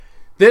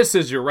This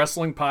is your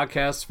Wrestling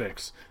Podcast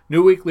Fix.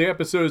 New weekly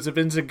episodes of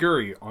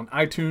Enziguri on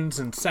iTunes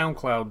and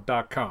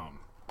SoundCloud.com.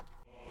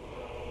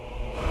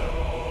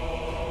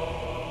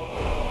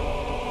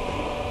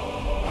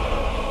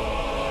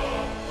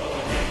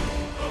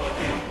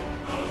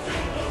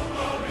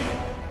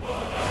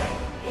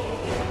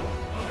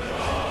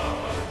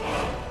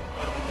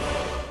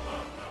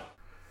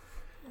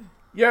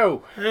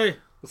 Yo! Hey.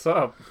 What's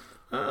up?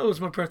 It was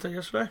my birthday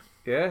yesterday.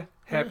 Yeah?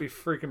 Happy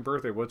freaking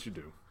birthday. What'd you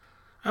do?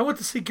 I went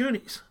to see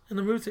Goonies in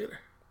the movie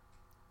theater.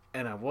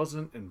 And I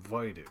wasn't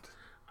invited.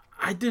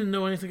 I didn't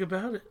know anything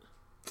about it.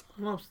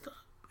 I'm upset.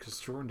 Because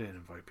Jordan didn't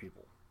invite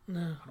people.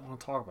 No. I don't want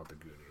to talk about the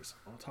Goonies.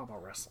 I want to talk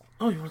about wrestling.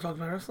 Oh, you want to talk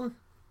about wrestling?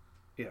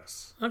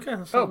 Yes. Okay.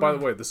 Let's Oh, talk by about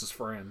the way, this is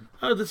Fran.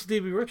 Oh, this is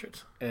D.B.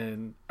 Richards.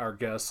 And our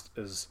guest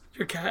is...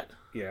 Your cat?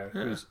 Yeah,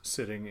 who's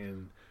sitting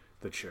in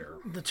the chair.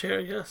 The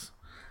chair, yes.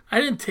 I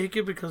didn't take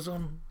it because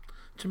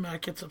Jamak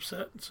gets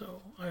upset,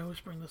 so I always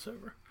bring this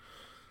over.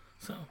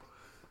 So...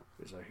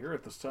 Is I hear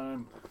it this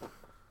time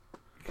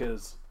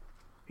because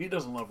he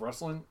doesn't love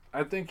wrestling.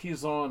 I think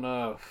he's on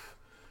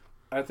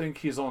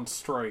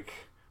strike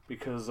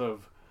because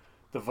of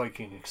the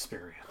Viking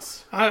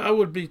experience. I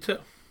would be too.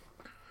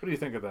 What do you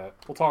think of that?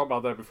 We'll talk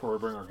about that before we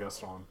bring our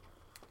guest on.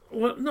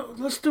 Well, no,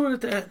 let's do it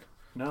at the end.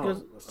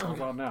 No, let's talk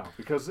about it now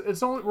because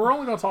we're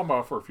only going to talk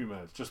about it for a few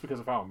minutes just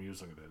because of how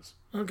amusing it is.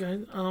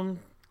 Okay.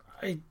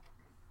 I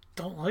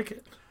don't like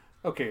it.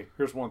 Okay,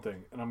 here's one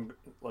thing, and I'm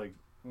like.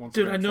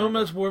 Dude, I know them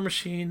as War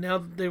Machine. Now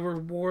they were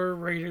War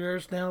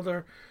Raiders. Now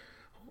they're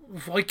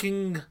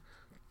Viking.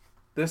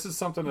 This is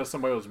something that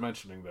somebody was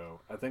mentioning,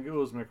 though. I think it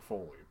was Mick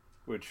Foley,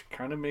 which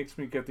kind of makes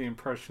me get the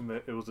impression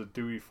that it was a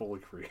Dewey Foley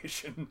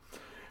creation.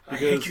 I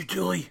hate you,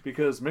 Dewey.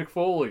 Because Mick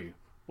Foley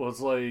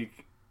was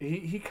like,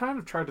 he kind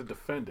of tried to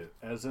defend it,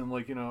 as in,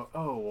 like,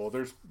 oh, well,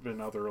 there's been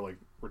other, like,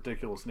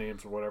 ridiculous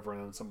names or whatever,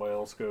 and then somebody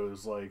else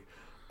goes, like,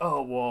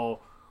 oh,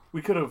 well...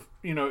 We could have,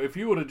 if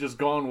you would have just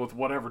gone with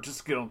whatever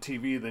just to get on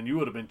TV, then you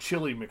would have been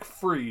Chili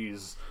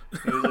McFreeze.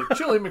 And it was like,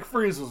 Chili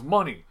McFreeze was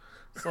money.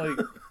 It's like,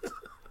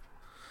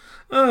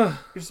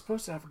 you're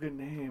supposed to have a good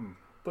name,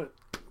 but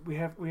we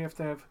have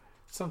to have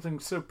something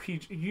so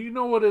PG. You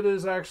know what it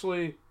is,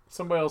 actually?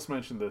 Somebody else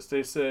mentioned this.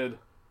 They said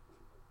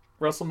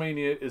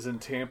WrestleMania is in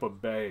Tampa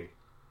Bay,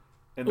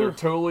 and they're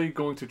totally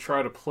going to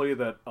try to play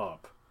that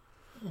up,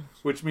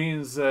 which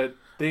means that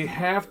they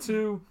have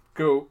to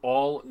go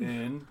all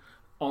in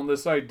on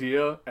this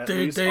idea,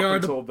 they are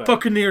the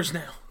Buccaneers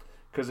now.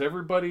 Because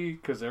everybody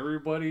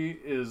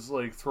is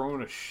like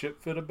throwing a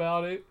shit fit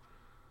about it,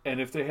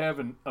 and if they have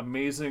an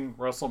amazing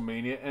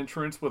WrestleMania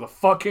entrance with a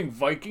fucking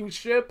Viking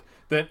ship,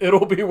 then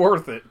it'll be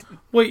worth it.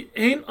 Wait,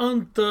 ain't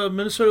on the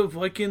Minnesota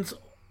Vikings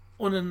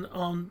on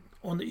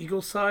the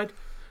Eagles side,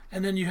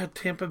 and then you had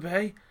Tampa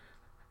Bay?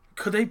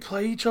 Could they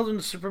play each other in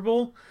the Super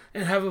Bowl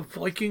and have a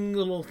Viking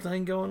little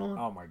thing going on?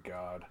 Oh my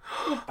god!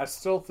 I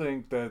still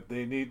think that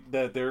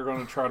they're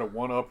going to try to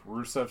one up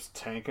Rusev's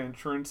tank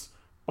entrance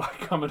by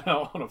coming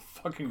out on a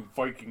fucking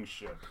Viking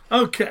ship.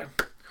 Okay,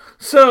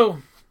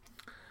 so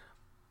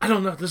I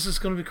don't know. This is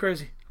going to be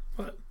crazy,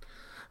 but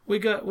we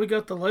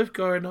got the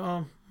lifeguard,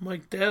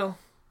 Mike Dell.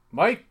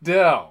 Mike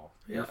Dell,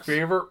 yes. Your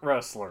favorite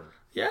wrestler?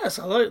 Yes,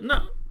 I like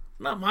not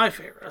my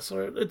favorite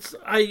wrestler.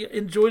 I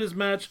enjoyed his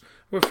match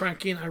with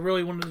Frankie, and I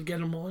really wanted to get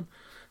him on.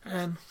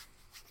 And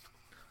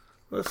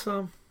let's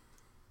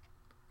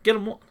get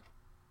him on.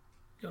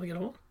 You want to get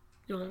him on?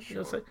 You want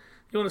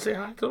to say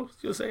hi to him?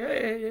 You want to say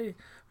hey,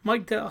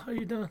 Mike Dell, how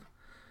you doing?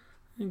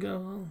 You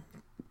go,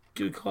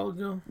 give a call.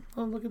 Go,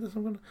 oh, look at this.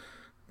 I'm gonna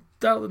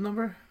dial the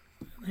number.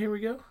 Here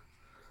we go.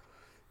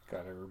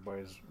 Got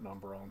everybody's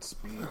number on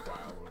speed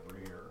dial over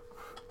here.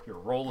 Your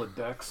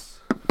Rolodex.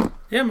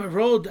 Yeah, my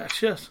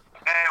Rolodex. Yes.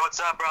 Hey, what's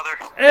up, brother?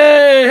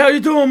 Hey, how you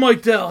doing,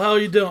 Mike Dell? How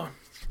you doing?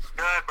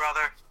 Good,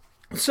 brother.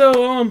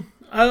 So,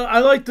 I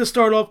like to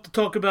start off to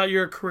talk about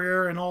your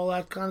career and all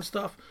that kind of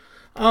stuff.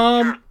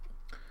 Sure.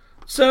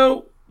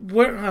 So,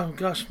 oh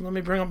gosh, let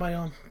me bring up my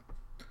own.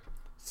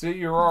 See,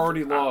 you're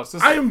already lost.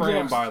 This is Fran,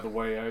 lost. By the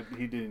way.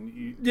 He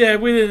didn't... Yeah,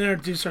 we didn't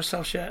introduce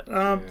ourselves yet.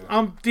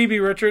 I'm D.B.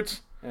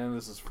 Richards. And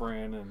this is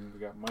Fran, and we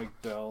got Mike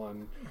Dell,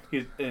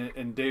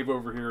 and Dave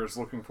over here is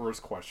looking for his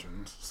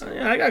questions. So.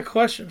 Yeah, I got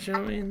questions. You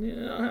know what I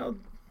mean?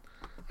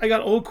 I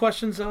got old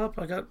questions up.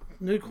 I got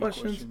new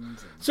questions.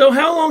 So,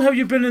 how long have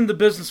you been in the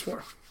business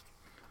for?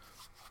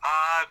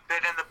 I've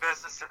been in the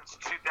business since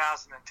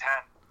 2010.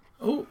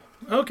 Oh,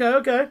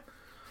 okay.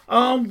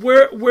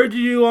 Where do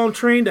you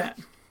trained at?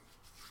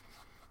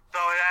 So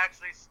it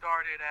actually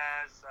started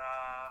as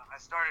I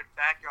started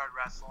backyard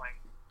wrestling.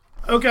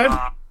 Okay.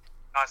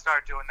 I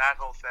started doing that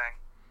whole thing.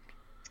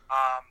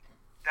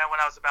 Then when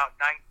I was about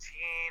 19,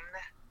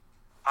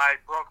 I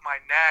broke my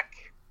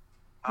neck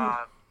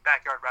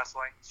backyard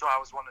wrestling. So I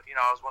was one of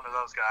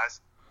those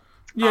guys.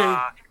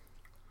 Yeah.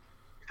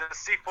 The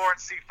C4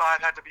 and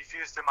C5 had to be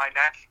fused in my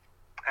neck,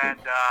 and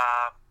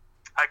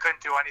I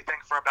couldn't do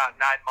anything for about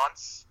 9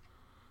 months.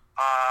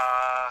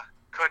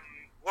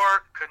 Couldn't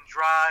work, couldn't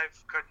drive,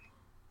 couldn't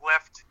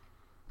lift.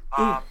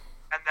 And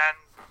then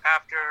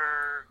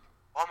after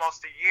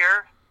almost a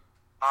year,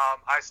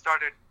 I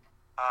started,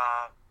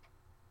 I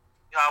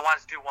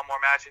wanted to do one more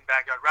match in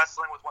Backyard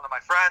Wrestling with one of my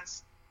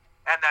friends.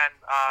 And then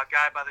a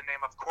guy by the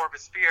name of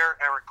Corvus Fear,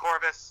 Eric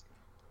Corvus,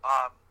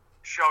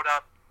 showed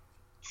up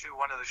to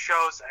one of the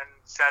shows and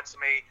said to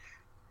me,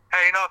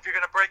 hey, if you're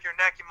going to break your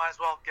neck, you might as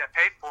well get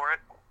paid for it.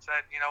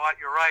 Said, you know what,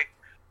 you're right.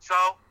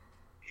 So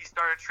he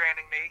started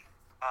training me.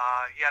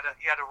 He had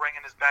a ring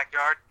in his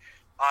backyard.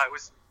 It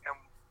was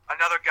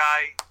another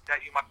guy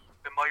that you might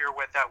be familiar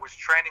with that was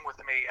training with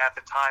me at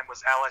the time was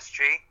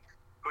LSG,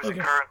 who's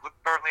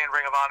currently in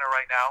Ring of Honor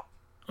right now.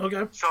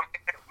 Okay. So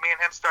me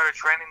and him started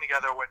training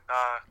together with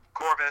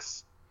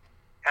Corvus,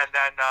 and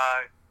then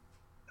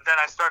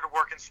I started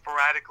working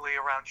sporadically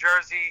around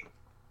Jersey.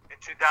 In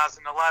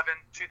 2011,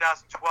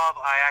 2012,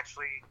 I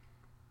actually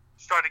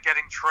started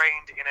getting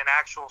trained in an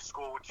actual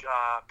school, which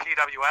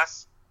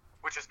PWS,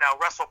 which is now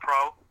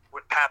WrestlePro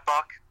with Pat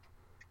Buck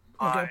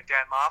and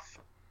Dan Moff.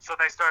 So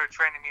they started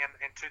training me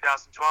in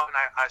 2012, and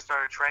I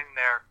started training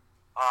there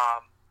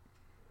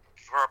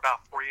for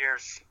about 4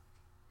 years.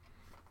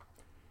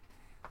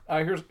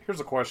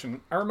 Here's a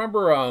question. I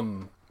remember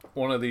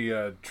one of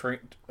the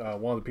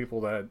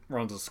people that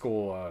runs the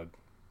school.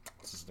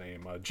 What's his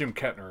name? Jim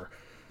Kettner.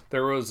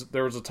 There was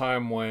a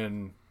time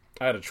when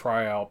I had a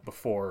tryout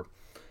before,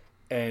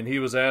 and he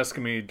was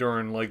asking me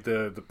during like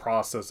the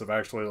process of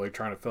actually like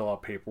trying to fill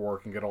out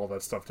paperwork and get all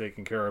that stuff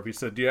taken care of. He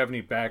said, "Do you have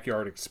any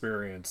backyard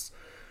experience?"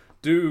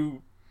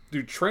 Do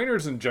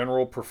trainers in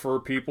general prefer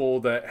people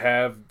that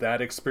have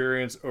that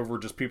experience over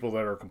just people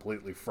that are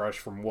completely fresh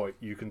from what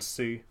you can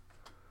see?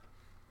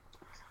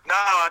 No,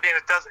 I mean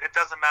it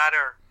doesn't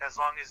matter as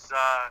long as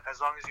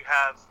you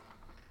have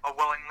a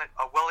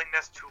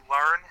willingness to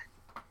learn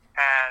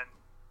and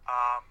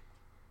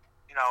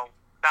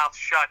mouth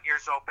shut,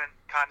 ears open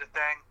kind of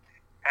thing.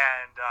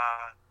 And,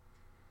 I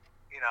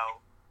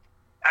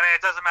mean,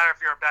 it doesn't matter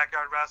if you're a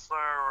backyard wrestler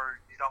or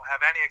you don't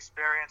have any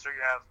experience or you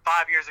have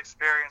 5 years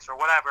experience or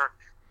whatever.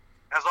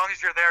 As long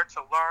as you're there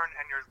to learn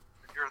and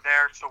you're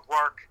there to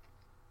work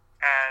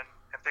and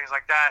things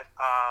like that,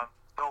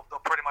 they'll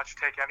pretty much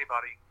take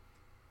anybody.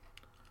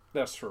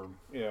 That's true,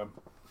 yeah.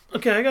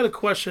 Okay, I got a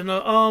question.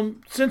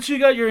 Since you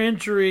got your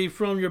injury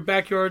from your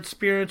backyard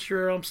experience,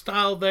 your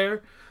style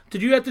there,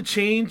 did you have to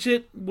change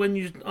it when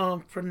you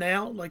for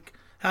now, like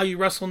how you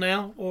wrestle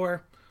now,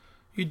 or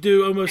you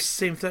do almost the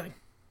same thing?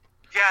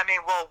 Yeah, I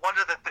mean, well, one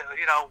of the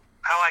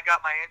how I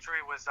got my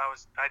injury was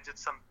I did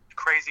some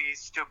crazy,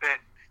 stupid,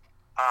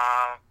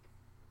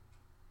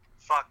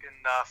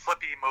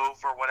 flippy move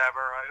or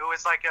whatever. It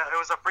was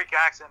a freak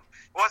accident.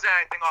 It wasn't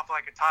anything off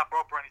like a top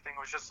rope or anything.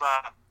 It was just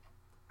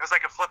it was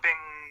like a flipping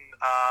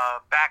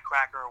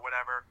backcracker or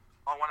whatever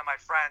on one of my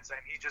friends, and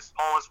he just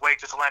all his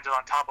weight just landed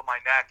on top of my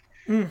neck.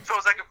 So it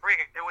was like a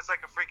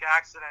freak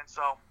accident.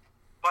 So,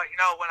 but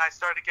when I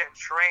started getting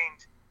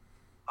trained,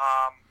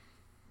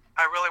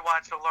 I really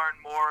wanted to learn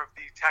more of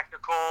the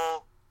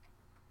technical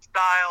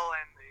style,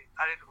 and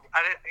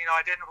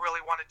I didn't really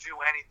want to do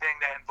anything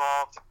that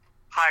involved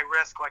high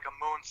risk like a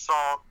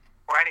moonsault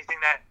or anything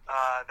that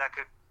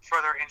could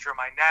further injure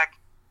my neck,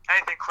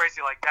 anything crazy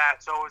like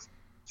that. So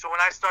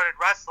when I started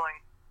wrestling,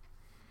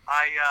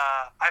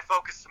 I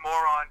focused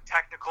more on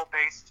technical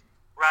based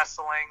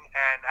wrestling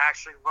and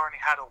actually learning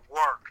how to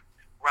work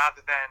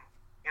rather than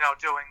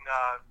doing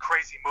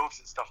crazy moves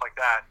and stuff like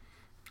that.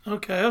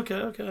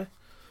 Okay.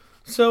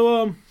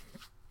 So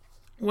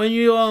when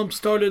you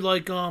started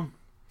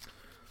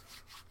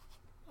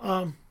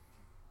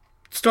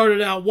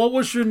started out, what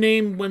was your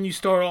name when you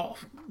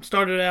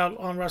started out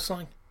on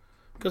wrestling?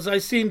 Because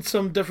I've seen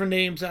some different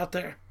names out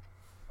there.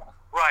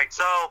 Right.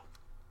 So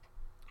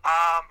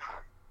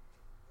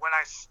when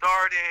I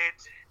started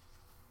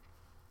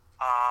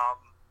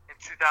in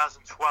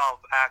 2012,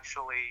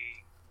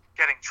 actually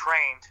getting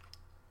trained,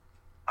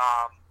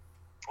 I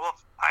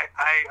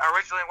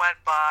originally went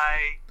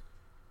by,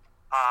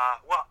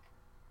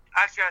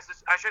 actually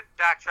I should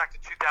backtrack to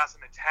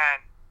 2010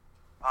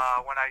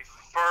 when I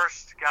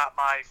first got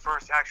my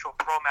first actual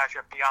pro match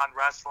at Beyond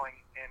Wrestling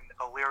in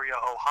Elyria,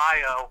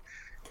 Ohio.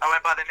 I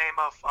went by the name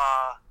of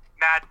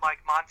Mad Mike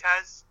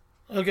Montez.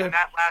 Okay. And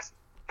that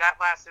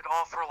lasted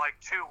all for like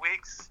 2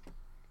 weeks.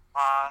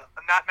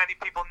 Not many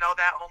people know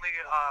that. Only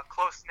a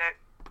close-knit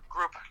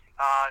group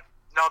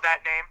know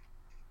that name.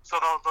 So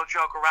they'll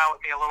joke around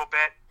with me a little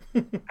bit.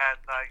 And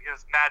it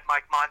was Mad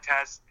Mike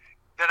Montez.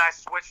 Then I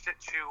switched it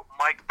to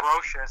Mike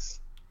Brocious.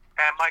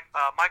 And Mike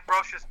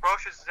Brocious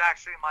is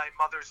actually my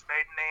mother's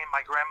maiden name,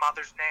 my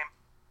grandmother's name.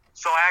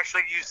 So I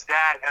actually used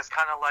that as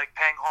kind of like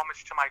paying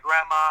homage to my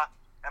grandma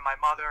and my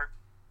mother.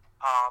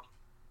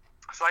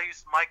 So I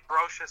used Mike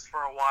Brocious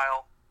for a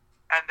while.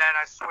 And then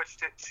I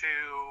switched it to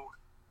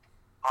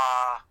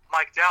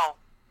Mike Dell,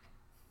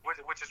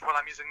 which is what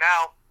I'm using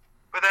now.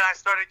 But then I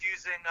started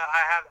using.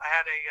 I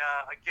had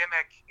a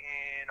gimmick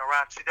in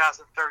around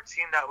 2013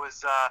 that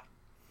was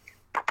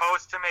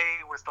proposed to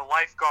me, was the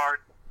lifeguard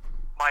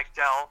Mike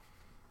Dell.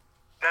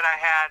 Then I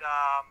had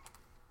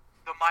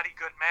the Mighty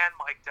Good Man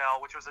Mike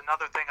Dell, which was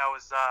another thing I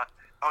was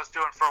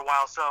doing for a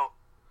while. So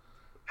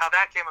how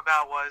that came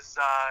about was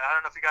I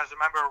don't know if you guys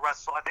remember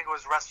I think it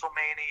was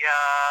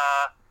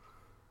WrestleMania.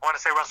 I want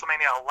to say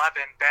WrestleMania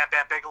 11. Bam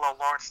Bam Bigelow,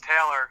 Lawrence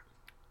Taylor.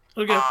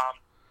 Okay.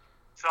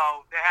 So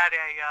they had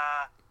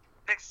I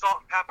think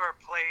Salt and Pepper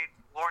played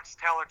Lawrence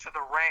Taylor to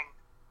the ring.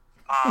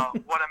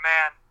 What a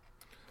man!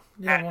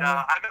 Yeah, And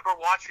I remember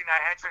watching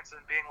that entrance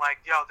and being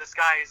like, "Yo, this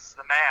guy is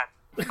the man."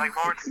 Like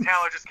Lawrence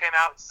Taylor just came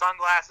out in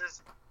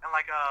sunglasses and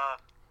like a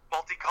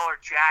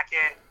multicolored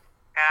jacket,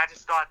 and I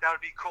just thought that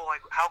would be cool.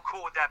 Like, how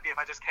cool would that be if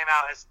I just came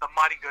out as the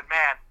Mighty Good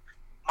Man,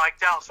 Mike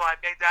Dell? So I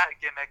made that a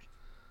gimmick.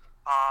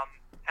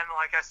 And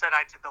like I said,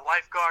 I did the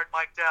lifeguard,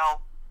 Mike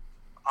Dell.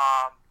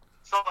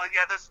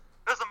 Yeah, there's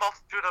a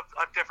multitude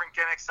of different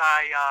gimmicks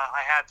I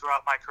had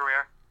throughout my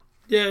career.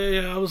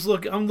 Yeah.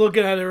 I'm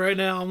looking at it right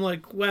now. I'm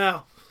like,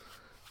 wow.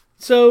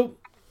 So,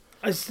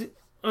 I see.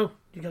 Oh,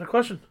 you got a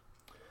question?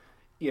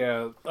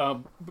 Yeah.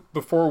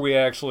 Before we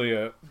actually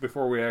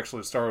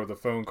started the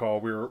phone call,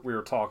 we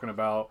were talking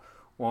about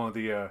one of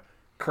the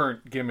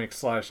current gimmick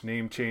 /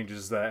 name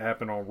changes that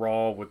happened on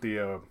Raw with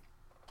the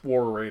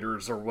War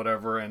Raiders or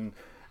whatever, and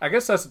I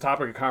guess that's the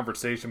topic of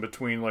conversation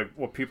between like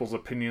what people's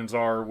opinions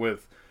are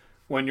with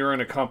when you're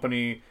in a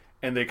company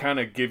and they kind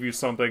of give you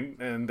something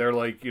and they're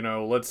like,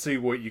 let's see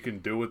what you can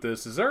do with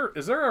this. Is there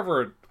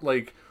ever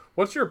like,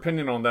 what's your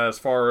opinion on that as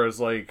far as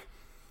like,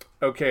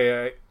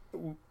 okay,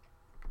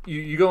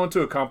 you go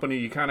into a company,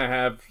 you kind of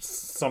have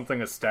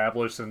something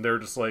established and they're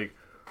just like,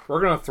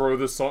 we're going to throw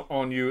this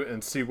on you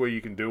and see what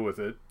you can do with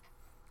it.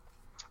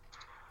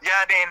 Yeah,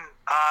 I mean,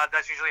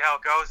 that's usually how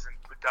it goes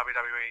with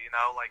WWE,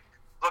 like,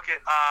 look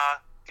at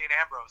Dean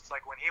Ambrose.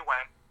 Like, when he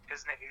went, he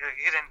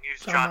didn't use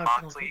John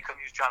Moxley. He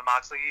couldn't use John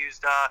Moxley. He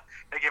used,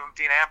 they gave him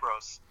Dean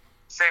Ambrose.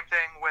 Same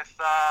thing with,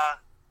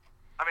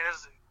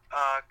 there's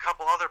a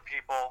couple other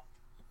people.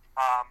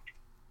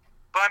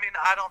 But, I mean,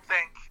 I don't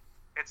think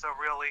it's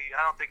really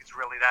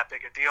that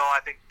big a deal. I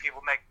think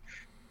people make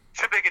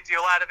too big a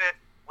deal out of it.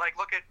 Like,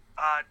 look at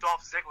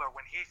Dolph Ziggler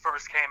when he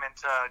first came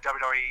into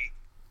WWE.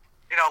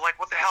 Like,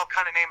 what the hell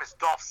kind of name is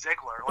Dolph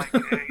Ziggler? Like,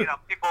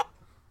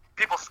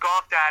 people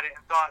scoffed at it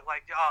and thought,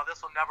 like, oh,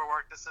 this will never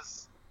work. This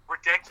is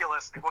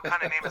ridiculous. Like, what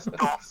kind of name is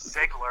Dolph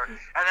Ziggler?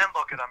 And then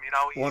look at him. He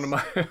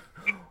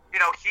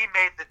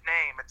made the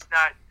name.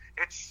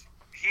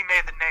 He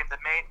made the name.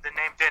 The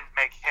name didn't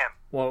make him.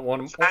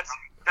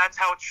 That's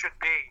how it should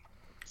be.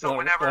 So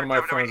one of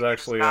my friends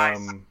actually,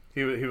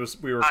 we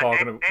were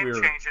talking. Name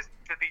changes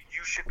should be.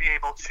 You should be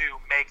able to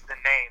make the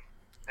name.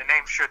 The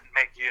name shouldn't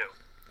make you.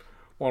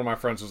 One of my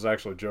friends was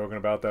actually joking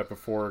about that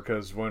before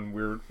because when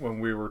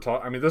we were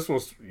talking, I mean, this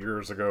was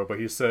years ago, but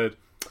he said,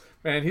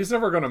 "Man, he's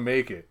never going to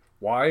make it.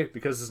 Why?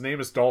 Because his name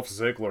is Dolph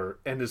Ziggler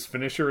and his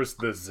finisher is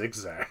the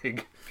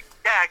zigzag."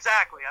 Yeah,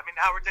 exactly. I mean,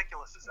 how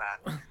ridiculous is that?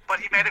 But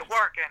he made it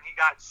work, and he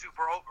got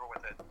super over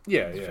with it.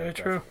 Yeah, very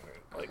true.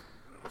 Like,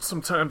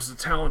 sometimes the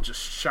talent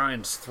just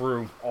shines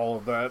through all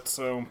of that.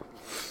 So,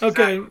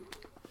 okay. Exactly.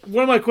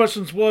 One of my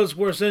questions was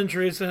worst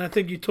injuries, and I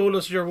think you told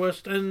us your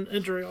worst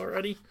injury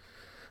already.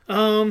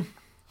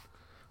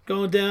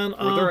 Going down.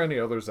 Were there any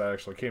others that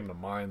actually came to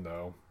mind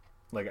though,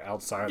 like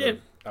outside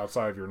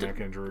of your neck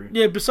injury?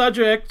 Yeah, besides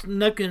your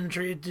neck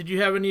injury, did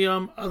you have any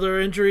other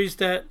injuries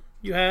that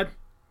you had?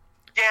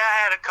 Yeah,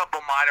 I had a couple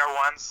minor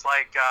ones.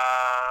 Like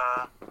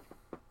I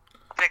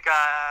think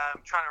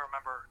I'm trying to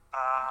remember.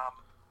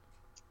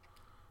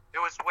 It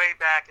was way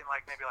back in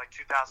maybe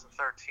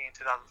 2013,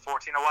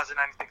 2014. It wasn't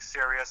anything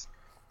serious.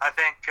 I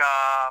think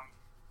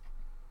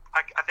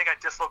I think I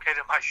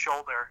dislocated my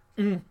shoulder.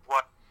 Mm-hmm.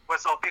 What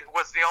was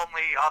the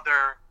only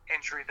other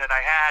injury that I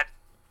had.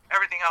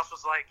 Everything else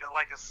was like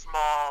a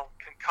small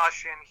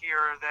concussion here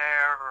or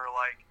there, or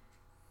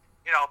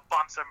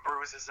bumps and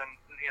bruises, and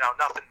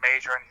nothing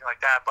major or anything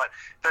like that. But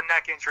the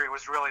neck injury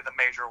was really the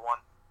major one.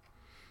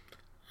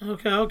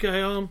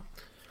 Okay.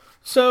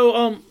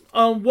 So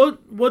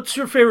what's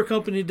your favorite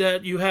company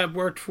that you have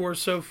worked for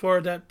so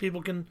far that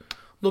people can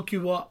look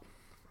you up?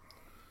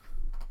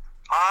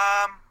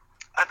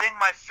 I think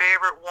my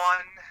favorite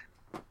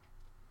one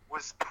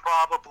was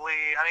probably,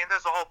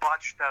 there's a whole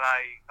bunch that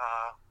I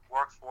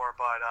work for,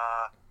 but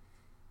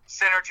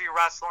Synergy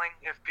Wrestling,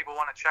 if people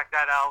want to check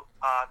that out,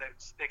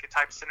 they could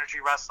type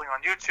Synergy Wrestling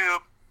on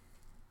YouTube.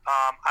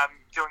 I'm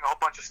doing a whole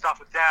bunch of stuff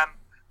with them.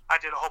 I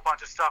did a whole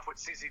bunch of stuff with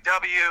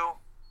CZW.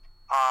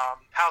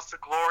 House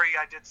of Glory,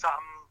 I did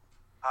something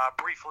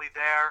briefly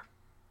there.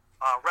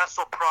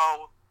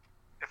 WrestlePro,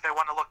 if they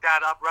want to look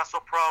that up,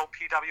 WrestlePro,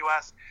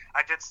 PWS,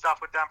 I did stuff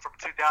with them from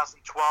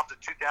 2012 to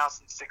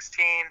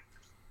 2016.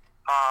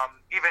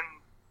 Even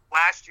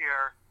last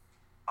year,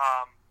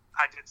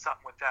 I did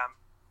something with them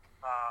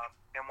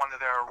in one of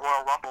their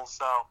Royal Rumbles.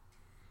 So,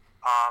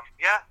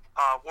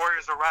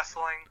 Warriors of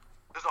Wrestling.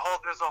 There's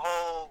a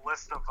whole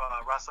list of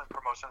wrestling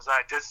promotions that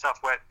I did stuff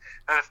with.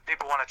 That if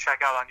people want to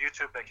check out on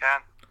YouTube, they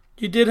can.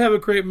 You did have a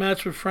great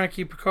match with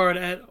Frankie Picard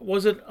at,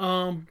 was it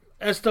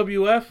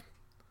SWF?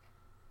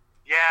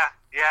 Yeah.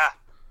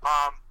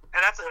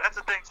 And that's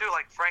a thing too.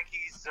 Like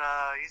Frankie's,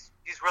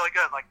 he's really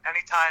good. Like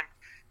anytime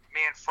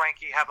me and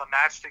Frankie have a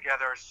match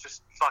together, it's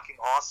just fucking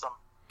awesome.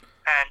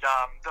 And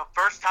the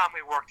first time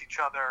we worked each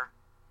other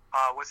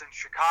was in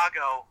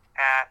Chicago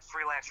at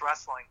Freelance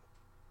Wrestling.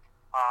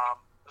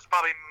 It was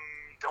probably,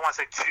 I want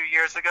to say 2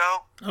 years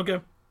ago. Okay.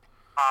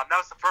 That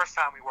was the first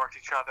time we worked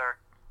each other.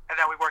 And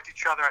then we worked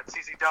each other at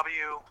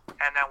CZW,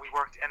 and then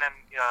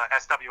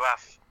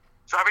SWF.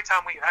 So every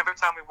time we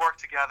work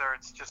together,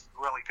 it's just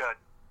really good.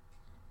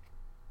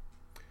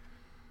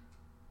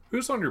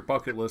 Who's on your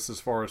bucket list as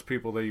far as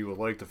people that you would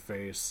like to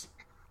face?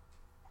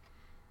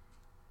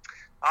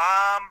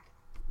 I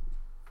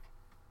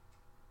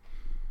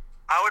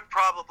would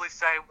probably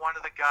say one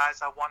of the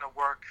guys I want to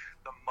work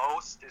the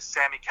most is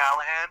Sami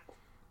Callihan.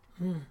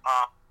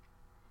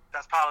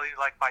 That's probably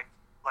like my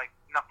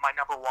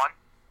number one.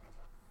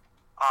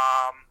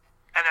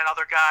 And then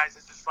other guys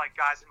is just like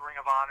guys in Ring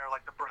of Honor,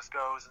 like the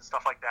Briscoes and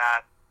stuff like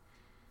that.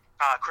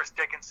 Chris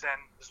Dickinson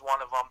is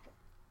one of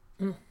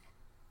them.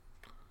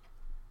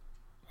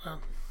 Wow.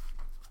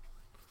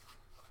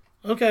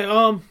 Okay.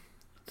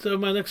 So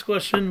my next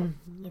question.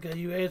 Okay,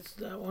 you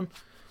answered that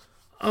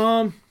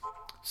one.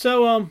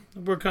 So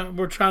we're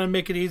trying to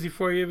make it easy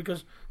for you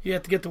because you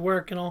have to get to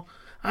work and all.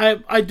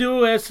 I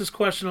do ask this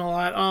question a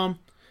lot.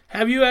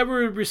 Have you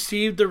ever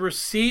received a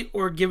receipt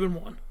or given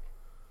one?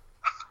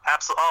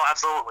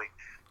 Absolutely,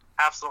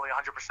 100%.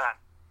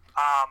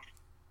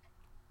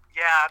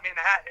 Yeah, I mean,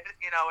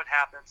 it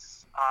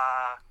happens.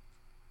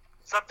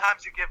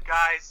 Sometimes you give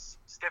guys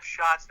stiff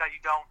shots that you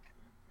don't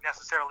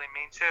necessarily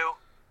mean to,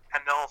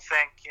 and they'll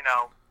think,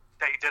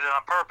 that you did it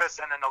on purpose,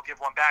 and then they'll give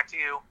one back to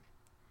you.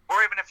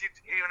 Or even if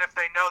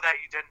they know that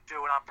you didn't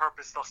do it on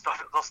purpose, they'll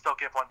still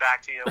give one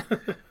back to you.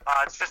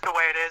 It's just the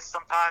way it is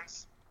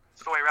sometimes.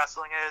 It's the way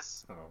wrestling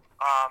is.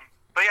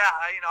 But yeah,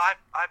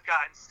 I've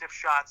gotten stiff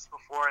shots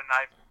before, and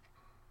I've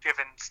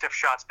given stiff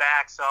shots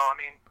back. So I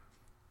mean,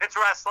 it's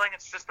wrestling.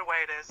 It's just the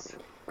way it is.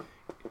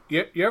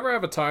 You ever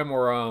have a time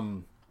where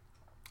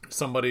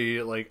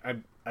somebody, like,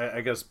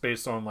 I guess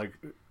based on like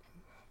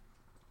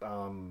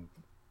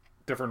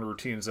different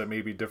routines that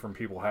maybe different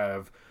people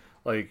have,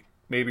 like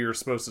maybe you're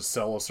supposed to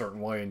sell a certain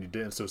way and you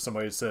didn't, so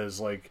somebody says,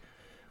 like,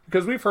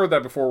 because we've heard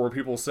that before where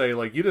people say,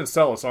 like, you didn't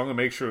sell it, so I'm going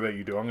to make sure that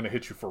you do. I'm going to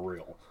hit you for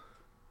real.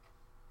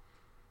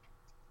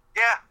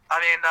 Yeah, I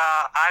mean,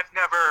 I've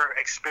never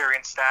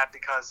experienced that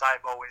because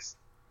I've always,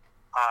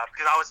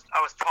 because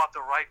I was taught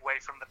the right way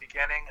from the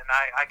beginning, and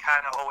I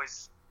kind of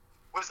always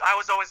was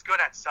always good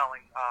at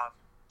selling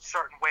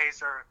certain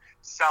ways or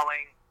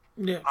selling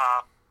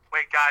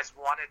way guys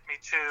wanted me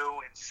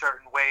to in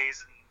certain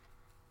ways and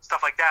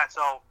stuff like that.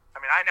 So I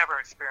mean, I never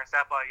experienced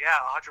that, but yeah,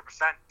 100%.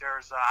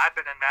 There's I've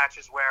been in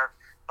matches where,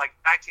 like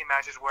tag team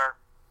matches, where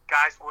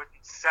guys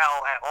wouldn't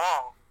sell at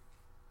all,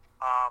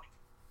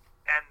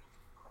 and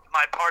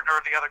my partner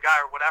or the other guy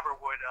or whatever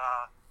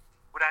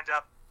would end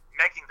up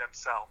making them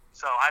sell.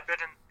 So I've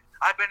been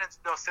in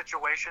those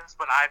situations,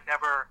 but I've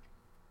never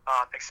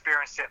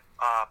experienced it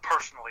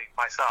personally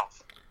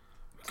myself.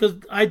 Because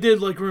I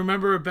did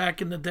remember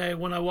back in the day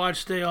when I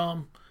watched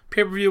a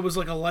pay-per-view. It was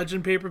like a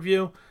Legend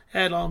pay-per-view.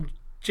 Had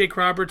Jake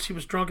Roberts. He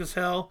was drunk as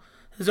hell.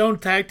 His own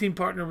tag team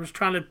partner was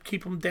trying to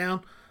keep him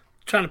down,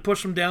 trying to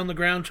push him down the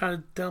ground, trying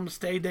to tell him to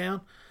stay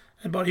down,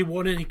 but he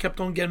wouldn't. He kept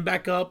on getting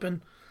back up.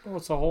 And well,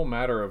 it's a whole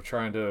matter of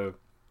trying to,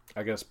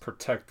 I guess,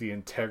 protect the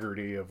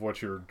integrity of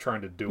what you're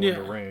trying to do in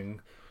the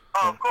ring.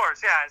 Oh, of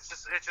course, yeah. It's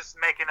just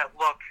making it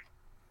look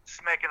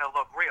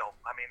real.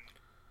 I mean,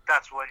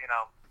 that's what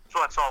that's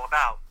what it's all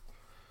about.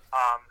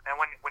 And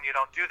when you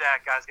don't do that,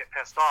 guys get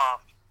pissed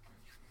off.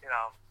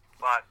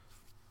 But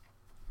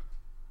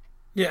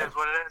yeah, it is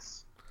what it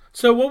is.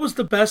 So, what was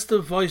the best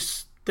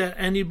advice that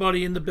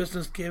anybody in the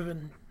business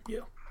given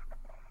you?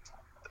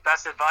 The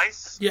best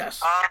advice?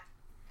 Yes. I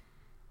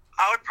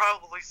would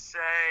probably say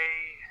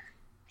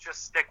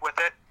just stick with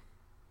it.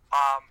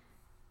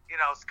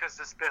 Because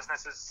this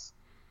business is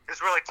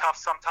really tough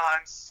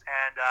sometimes,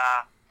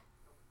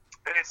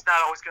 and it's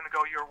not always going to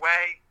go your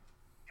way.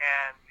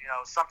 And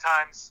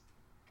sometimes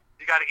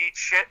you got to eat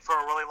shit for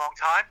a really long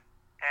time,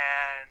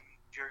 and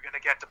you're going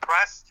to get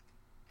depressed,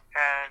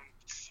 and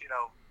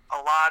a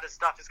lot of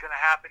stuff is going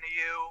to happen to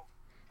you,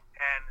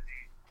 and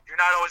you're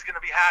not always going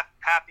to be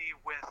happy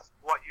with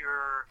what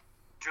you're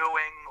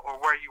doing or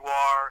where you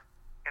are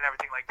and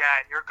everything like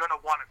that, and you're going to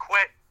want to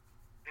quit.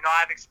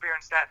 I've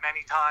experienced that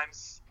many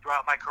times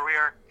throughout my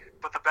career,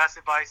 but the best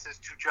advice is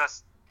to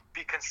just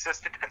be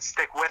consistent and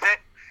stick with it,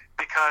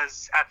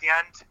 because at the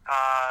end,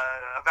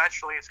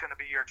 eventually it's going to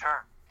be your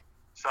turn.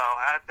 So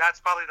that's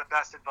probably the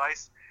best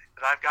advice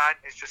that I've got,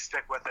 is just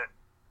stick with it.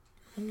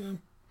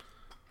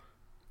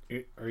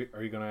 Okay.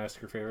 Are you going to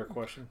ask your favorite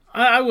question?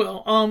 I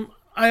will.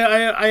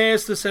 I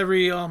ask this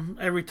every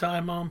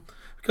time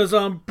because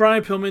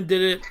Brian Pillman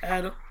did it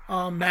at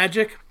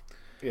Magic.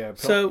 Yeah,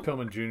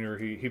 Pillman Jr.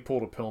 He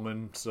pulled a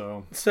Pillman,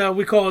 so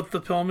we call it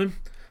the Pillman.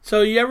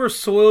 So you ever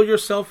soil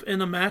yourself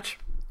in a match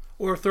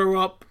or throw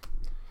up?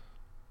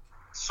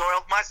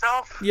 Soiled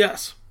myself?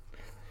 Yes.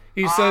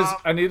 He says,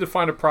 I need to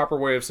find a proper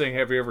way of saying,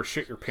 have you ever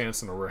shit your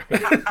pants in a ring? No,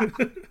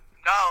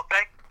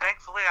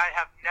 thankfully I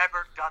have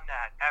never done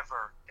that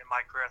ever in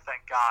my career,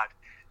 thank God.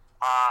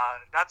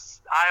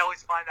 I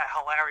always find that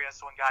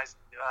hilarious when guys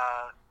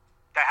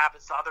that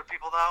happens to other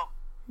people though.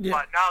 Yeah.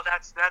 But no,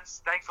 that's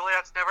thankfully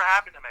that's never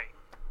happened to me.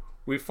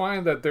 We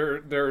find that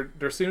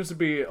there seems to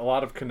be a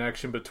lot of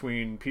connection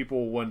between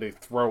people when they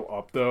throw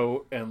up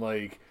though, and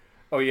like,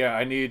 oh yeah,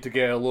 I needed to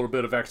get a little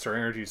bit of extra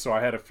energy, so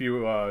I had a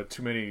few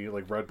too many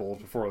like Red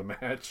Bulls before the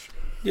match.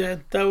 Yeah,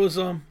 that was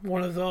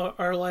one of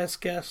our last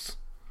guests.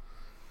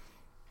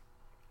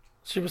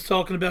 She was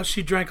talking about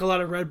she drank a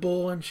lot of Red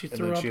Bull and she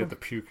threw And then up. she had the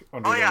puke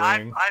under Oh the yeah,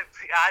 ring.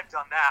 I've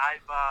done that.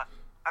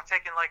 I've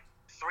taken like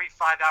 3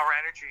 5-hour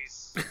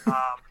energies,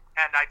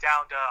 and I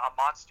downed a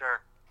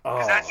Monster.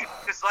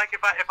 Because like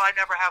if I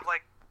never have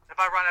like if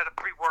I run out of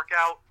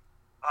pre-workout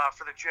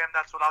for the gym,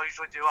 that's what I'll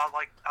usually do. I'll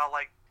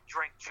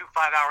drink 2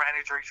 5-hour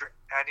energy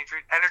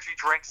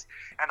drinks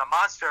and a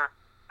Monster,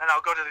 and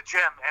I'll go to the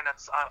gym and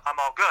I'm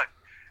all good.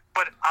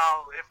 But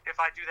if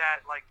I do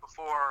that like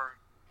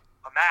before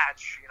a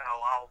match,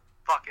 I'll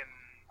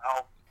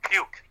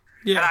puke.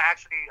 Yeah. And I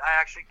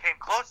actually came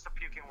close to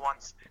puking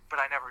once, but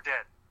I never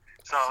did.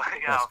 So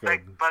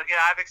but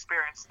yeah, I've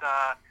experienced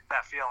that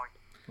feeling.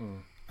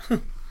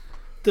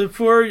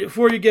 Before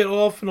you get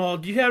off and all,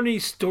 do you have any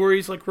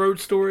stories, like road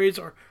stories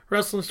or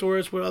wrestling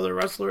stories with other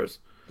wrestlers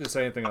Just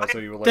anything else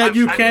that you would like that to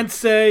you share? can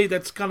say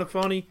that's kind of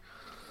funny?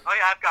 Oh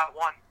yeah, I've got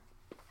one.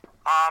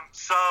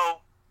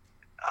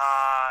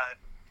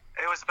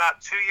 It was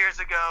about 2 years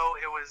ago.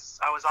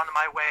 I was on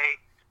my way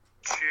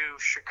to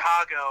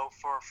Chicago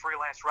for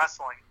freelance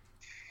wrestling,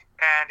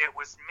 and it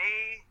was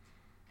me,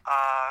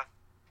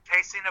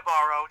 Casey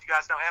Navarro. Do you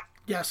guys know him?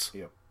 Yes.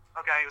 Yep.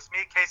 Okay, it was me,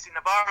 Casey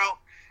Navarro,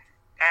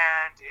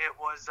 and it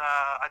was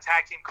a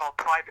tag team called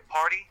Private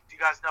Party. Do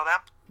you guys know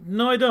them?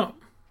 No, I don't.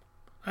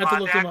 I have to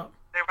look them up.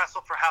 They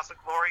wrestled for House of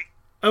Glory.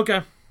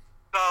 Okay.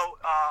 So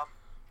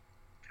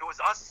it was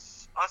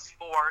us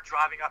four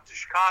driving up to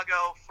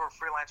Chicago for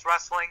freelance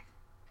wrestling,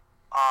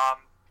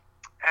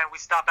 and we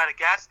stopped at a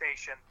gas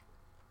station,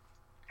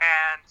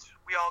 and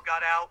we all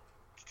got out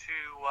to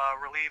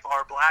relieve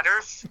our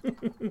bladders,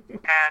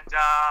 and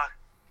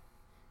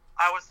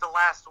I was the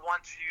last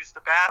one to use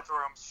the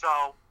bathroom,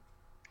 so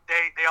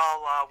they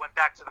all went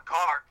back to the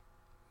car.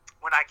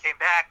 When I came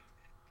back,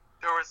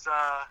 there was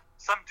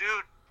some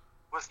dude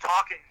was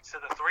talking to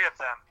the three of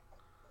them,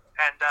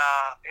 and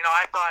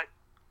I thought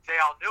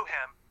they all knew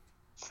him,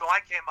 so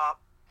I came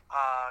up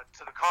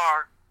to the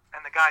car,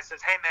 and the guy says,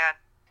 "Hey man,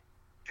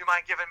 do you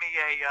mind giving me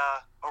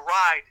a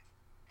ride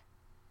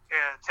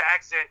to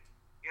exit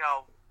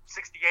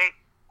 68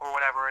 or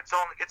whatever? It's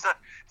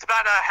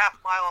about a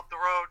half mile up the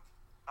road."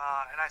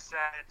 And I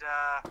said,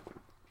 I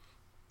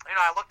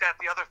looked at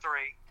the other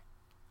three,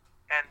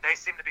 and they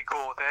seemed to be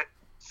cool with it.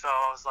 So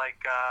I was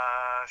like,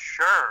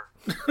 sure.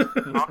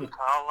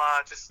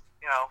 I'll just,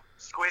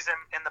 squeeze him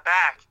in the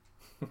back.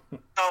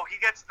 So he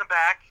gets in the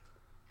back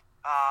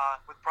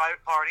with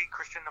Private Party.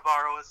 Christian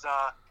Navarro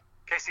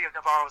Casey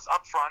Navarro is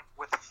up front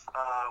with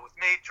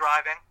me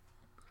driving.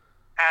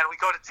 And we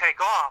go to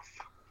take off.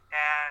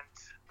 And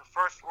the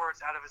first words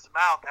out of his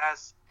mouth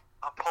as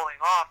I'm pulling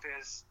off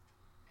is,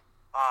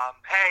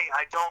 "Hey,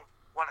 I don't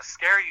want to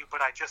scare you, but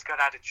I just got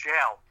out of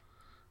jail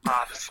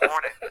this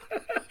morning."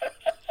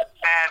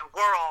 And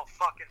we're all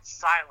fucking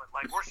silent.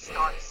 Like, we're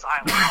stunned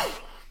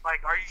silent.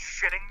 Like, are you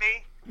shitting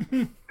me?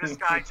 This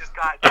guy just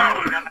got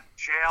out of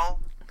jail.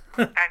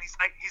 And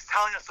he's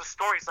telling us the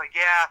story. He's like,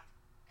 "Yeah,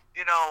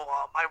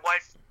 my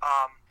wife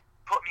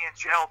put me in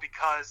jail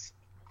because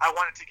I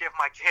wanted to give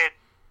my kid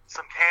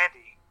some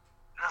candy."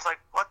 And I was like,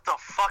 "What the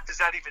fuck does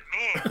that even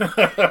mean?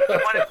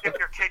 You want to give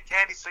your kid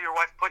candy so your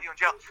wife put you in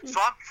jail?" So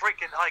I'm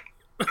freaking,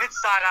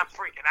 inside I'm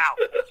freaking out.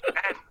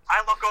 And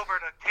I look over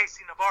to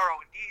Casey Navarro,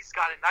 and he's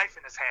got a knife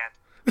in his hand.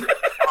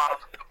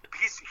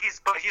 He's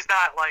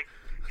not,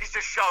 he's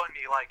just showing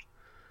me,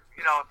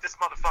 if this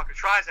motherfucker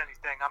tries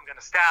anything, I'm going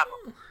to stab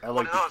him. I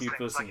like to keep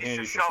this in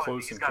handy for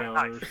close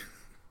encounters.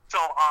 So,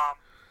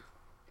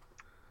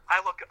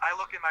 I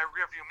look in my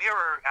rearview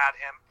mirror at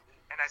him,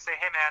 and I say,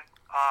 "Hey man,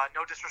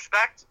 no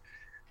disrespect,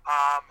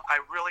 I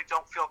really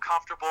don't feel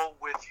comfortable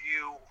with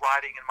you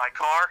riding in my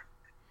car.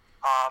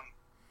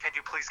 Can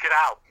you please get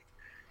out?"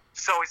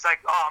 So he's like,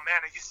 "Oh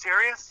man, are you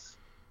serious?"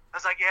 I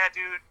was like, "Yeah,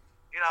 dude,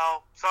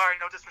 sorry,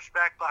 no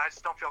disrespect, but I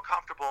just don't feel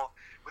comfortable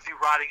with you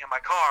riding in my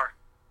car.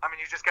 I mean,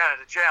 you just got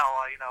out of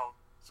jail,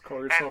 Just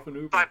call yourself an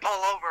Uber. So I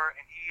pull over,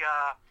 and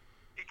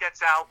he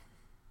gets out,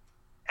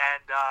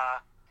 and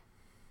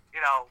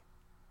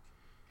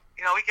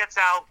he gets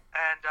out,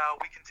 and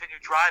we continue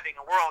driving,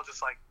 and we're all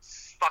just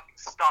fucking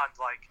stunned,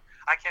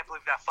 I can't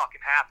believe that fucking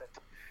happened.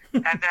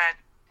 And then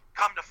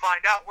come to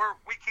find out,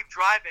 we keep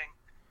driving.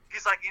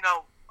 He's like,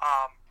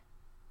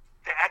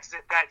 the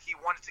exit that he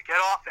wanted to get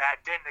off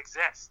at didn't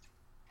exist.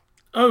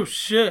 Oh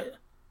shit.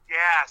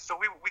 Yeah, so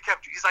we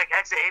kept. He's like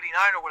exit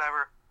 89 or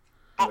whatever,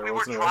 but we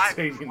were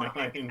driving for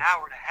an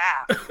hour and a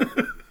half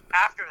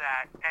after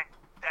that, and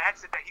the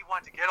exit that he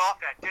wanted to get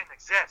off at didn't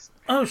exist.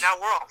 Oh, now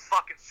we're all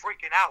fucking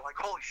freaking out. Like,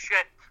 holy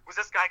shit, was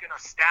this guy gonna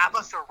stab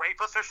us or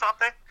rape us or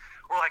something,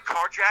 or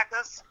carjack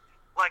us?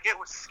 It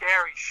was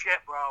scary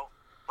shit, bro.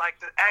 like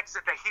the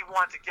exit that he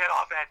wanted to get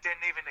off at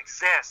didn't even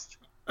exist.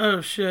 Oh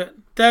shit!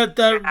 That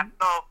And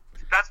so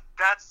that's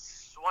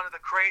one of the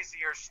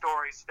crazier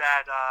stories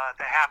that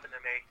that happened to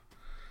me.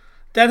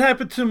 that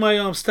happened to my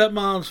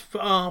stepmom's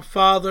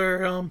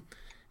father.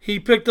 He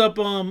picked up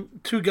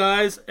two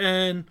guys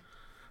and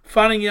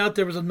finding out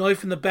there was a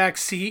knife in the back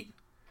seat.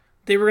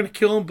 They were gonna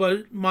kill him,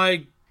 but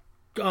my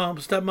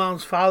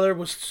stepmom's father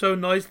was so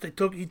nice.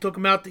 He took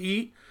him out to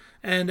eat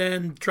and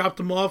then dropped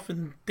him off,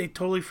 and they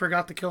totally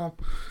forgot to kill him.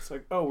 It's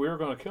like, oh, we were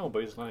going to kill him,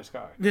 but he's a nice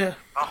guy. Yeah.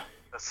 Oh,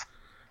 that's,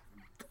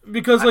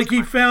 Because like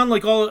he found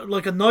like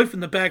a knife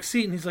in the back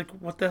seat, and he's like,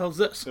 "What the hell's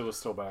this?" It was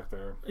still back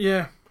there.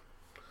 Yeah,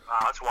 wow,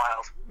 that's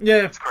wild.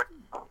 yeah. It's crazy.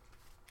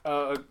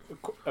 A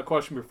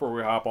question before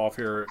we hop off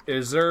here: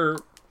 is there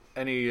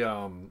any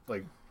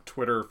like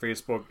Twitter,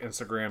 Facebook,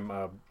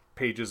 Instagram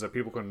pages that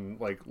people can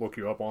like look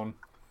you up on?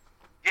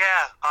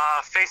 Yeah,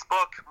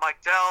 Facebook,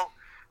 Mike Dell.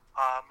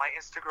 My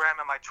Instagram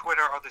and my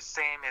Twitter are the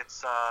same.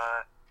 It's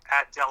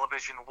at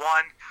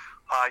Delavision1.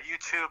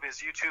 YouTube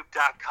is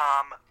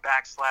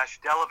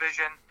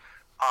youtube.com/Delavision.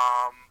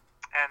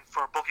 And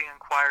for booking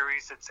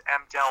inquiries, it's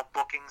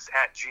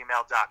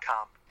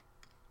mdelbookings@gmail.com.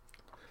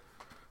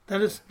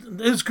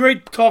 It's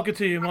great talking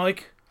to you,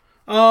 Mike.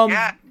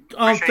 Yeah,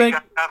 appreciate you Thank,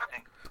 guys having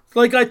me.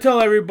 like I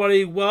tell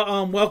everybody,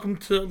 welcome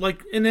to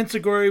like in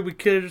Instagram, we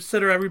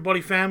consider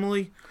everybody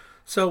family.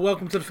 So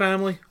welcome to the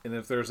family. And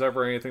if there's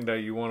ever anything that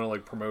you want to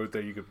like promote,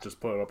 that you could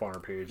just put it up on our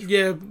page.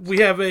 Yeah, we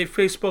have a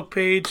Facebook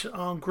page,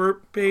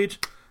 group page.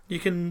 You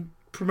can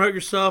promote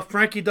yourself.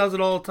 Frankie does it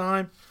all the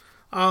time.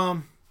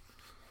 And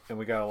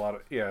we got a lot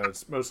of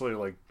it's mostly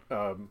like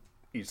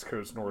East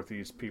Coast,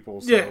 Northeast people.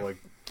 So Yeah.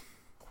 like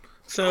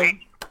So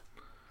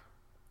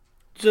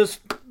just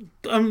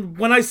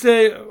when I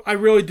say I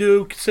really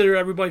do consider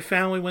everybody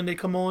family when they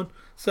come on.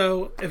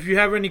 So if you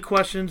have any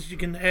questions, you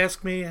can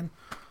ask me, and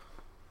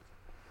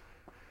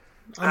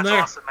I'm That's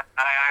there. awesome, man.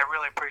 I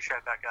really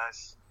appreciate that,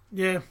 guys.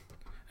 Yeah.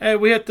 Hey,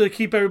 we have to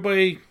keep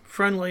everybody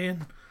friendly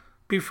and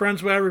be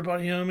friends with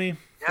everybody, you know what I mean?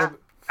 Yeah, for the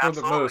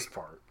absolutely. most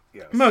part,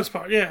 yes. Most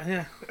part,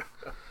 yeah.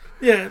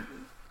 Yeah.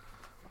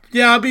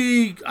 Yeah, I'll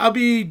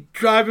be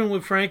driving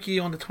with Frankie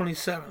on the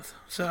 27th.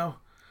 So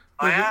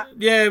Oh, yeah?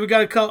 yeah, we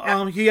got a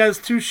couple he has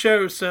two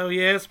shows, so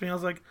he asked me. I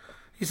was like,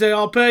 he said,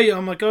 "I'll pay you."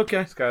 I'm like,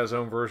 "Okay." He's got his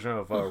own version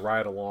of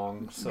ride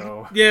along.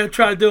 So Yeah,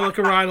 try to do like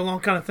a ride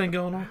along kind of thing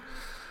going on.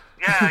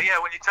 Yeah.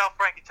 When you tell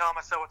Frankie, tell him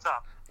I said what's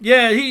up.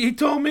 Yeah, he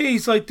told me,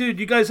 he's like, "Dude,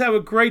 you guys have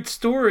a great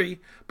story,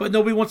 but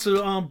nobody wants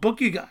to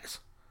book you guys."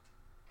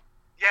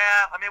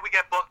 Yeah, I mean, we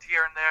get booked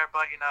here and there,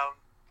 but,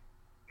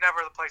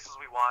 never the places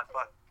we want,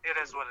 but it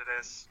is what it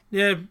is.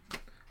 Yeah,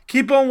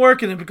 keep on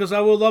working it because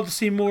I would love to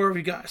see more of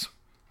you guys.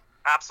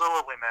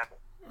 Absolutely, man.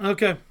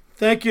 Okay,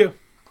 thank you.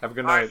 have a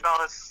good All night. right,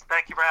 fellas.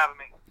 Thank you for having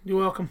me. You're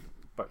welcome.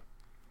 Bye.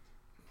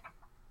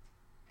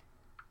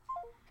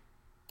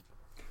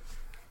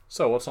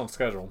 So what's on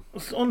schedule?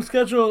 On the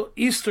schedule,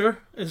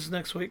 Easter is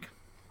next week.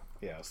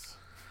 Yes.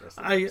 Yes,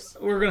 it is.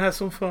 We're gonna have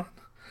some fun.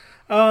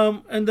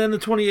 And then the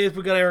 28th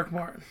we got Eric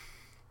Martin.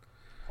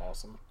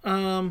 Awesome.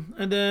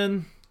 And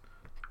then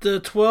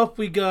the 12th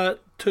we got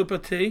Topa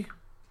T.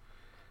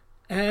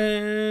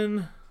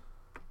 And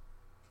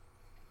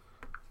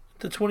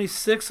the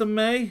 26th of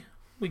May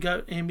we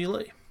got Amy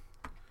Lee.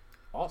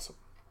 Awesome.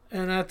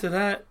 And after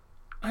that,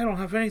 I don't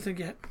have anything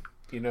yet.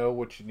 You know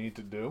what you need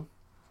to do?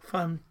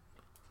 Fun.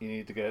 You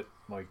need to get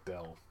Mike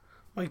Dell.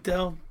 Mike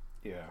Dell.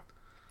 Yeah.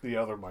 The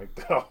other Mike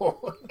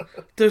Dell.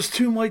 There's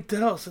two Mike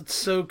Dells. It's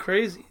so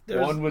crazy.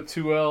 There's One with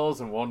two L's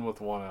and one with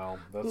one L.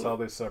 That's how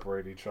they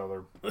separate each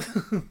other.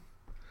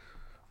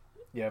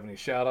 You have any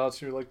shout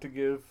outs you'd like to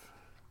give?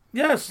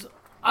 Yes,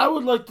 I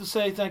would like to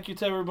say thank you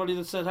to everybody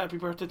that said happy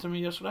birthday to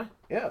me yesterday.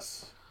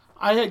 Yes.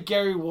 I had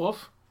Gary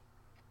Wolf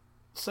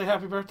say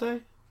happy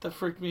birthday. That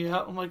freaked me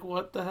out. I'm like,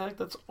 what the heck?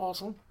 That's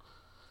awesome.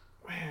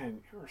 Man,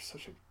 you are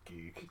such a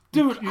geek.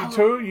 Dude, You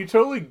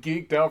totally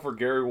geeked out for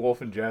Gary Wolf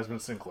and Jasmine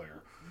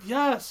Sinclair.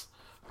 Yes.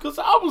 Because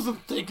I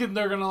wasn't thinking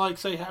they're going to, like,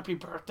 say happy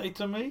birthday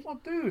to me.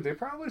 Well, dude, they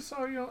probably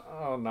saw you.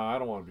 Oh, no, I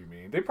don't want to be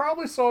mean. They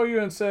probably saw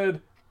you and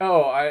said,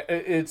 oh,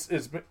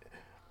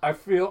 I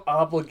feel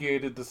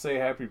obligated to say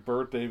happy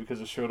birthday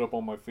because it showed up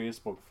on my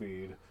Facebook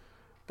feed.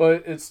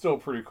 But it's still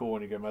pretty cool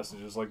when you get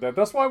messages like that.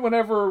 That's why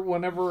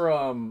whenever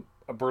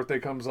a birthday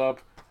comes up,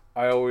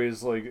 I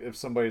always, like, if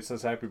somebody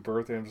says happy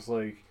birthday, I'm just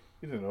like,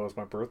 you didn't know it was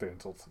my birthday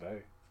until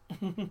today.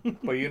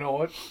 But you know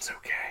what? It's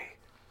okay.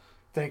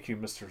 Thank you,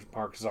 Mr.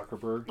 Mark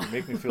Zuckerberg. You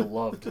make me feel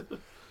loved.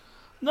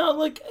 No,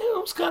 like, it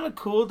was kind of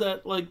cool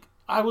that, like,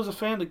 I was a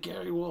fan of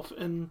Gary Wolf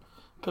and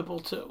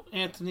Pitbull, too.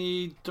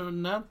 Anthony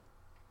Durnett.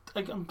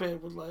 Like, I'm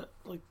bad with,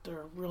 like,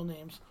 their real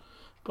names.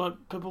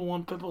 But Pitbull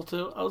 1, Pitbull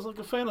 2, I was, like,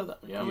 a fan of them.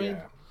 You know what I mean?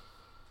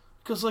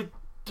 Because, like,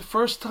 the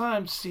first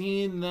time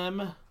seeing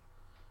them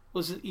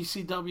was at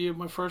ECW,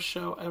 my first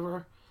show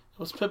ever. It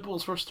was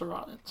Pitbull's first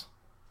Run-Ins.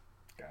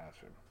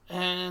 Gotcha.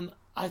 And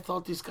I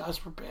thought these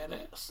guys were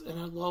badass. And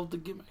I loved the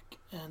gimmick.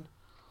 And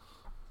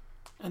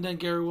then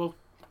Gary Wolf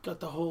got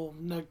the whole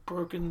neck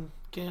broken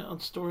on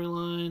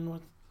storyline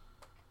with.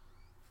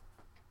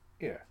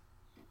 Yeah.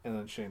 And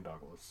then Shane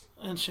Douglas.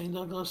 And Shane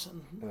Douglas.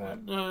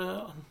 And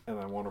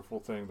that wonderful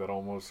thing that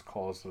almost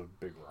caused a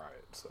big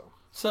riot.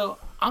 So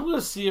I'm going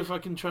to see if I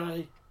can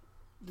try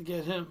to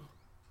get him.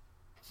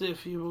 See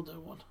if he will do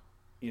one.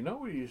 You know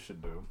what you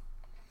should do?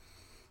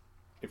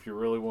 If you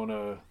really want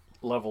to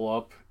level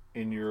up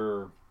in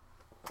your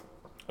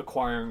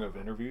acquiring of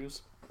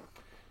interviews,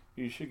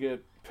 you should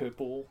get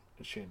Pitbull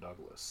and Shane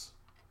Douglas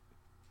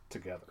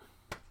together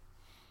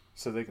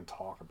so they can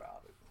talk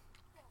about it.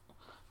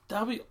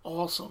 That'd be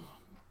awesome.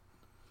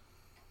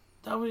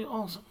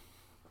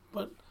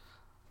 But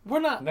we're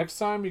not. Next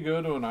time you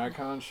go to an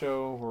Icon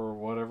show or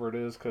whatever it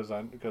is,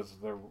 because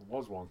there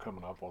was one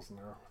coming up, wasn't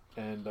there?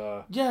 And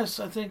yes,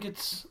 I think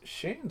it's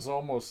Shane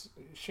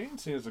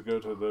seems to go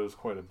to those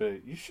quite a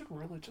bit. You should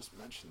really just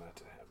mention that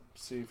to him.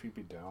 See if he'd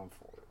be down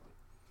for it.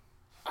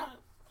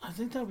 I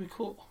think that'd be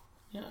cool.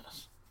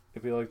 Yes.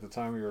 It'd be like the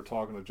time you were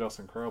talking to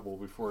Justin Credible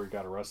before he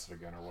got arrested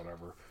again or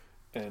whatever,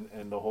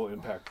 and the whole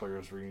Impact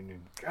Players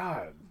reunion.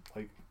 God,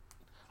 like,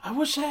 I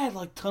wish I had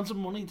like tons of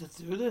money to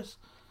do this,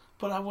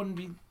 but I wouldn't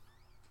be.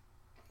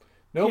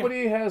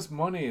 Nobody has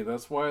money.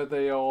 That's why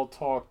they all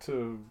talk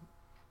to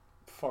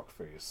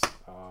fuckface.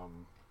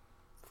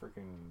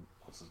 Freaking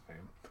what's his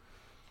name?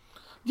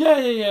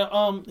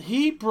 Yeah.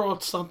 He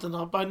brought something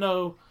up. I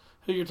know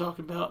who you're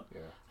talking about. Yeah.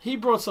 He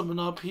brought something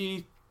up.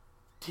 He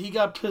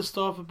got pissed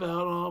off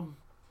about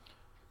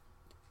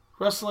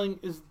wrestling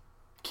is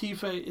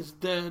kayfabe is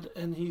dead,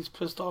 and he's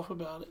pissed off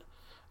about it.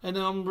 And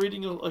then I'm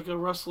reading a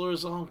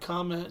wrestler's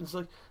comment, and it's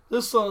like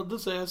this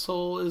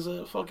asshole is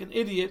a fucking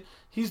idiot.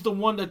 He's the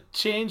one that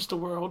changed the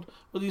world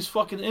with these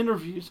fucking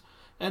interviews,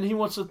 and he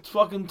wants to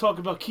fucking talk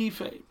about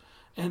kayfabe.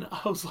 And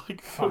I was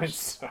like,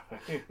 Feinstein.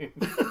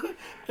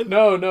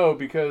 No,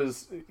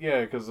 because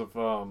of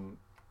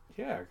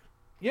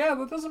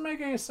that doesn't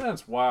make any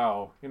sense.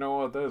 Wow, you know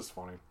what? That is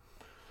funny.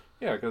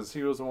 Yeah, because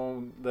he was the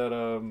one that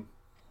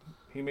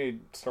he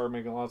started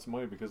making lots of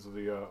money because of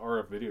the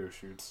RF video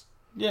shoots.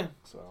 Yeah.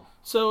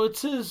 So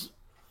it's his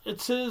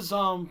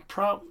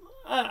prop.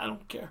 I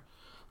don't care.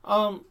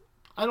 I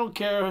don't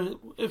care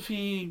if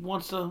he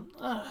wants to.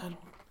 I don't.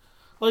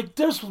 Like,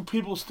 there's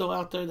people still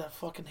out there that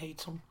fucking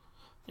hates him.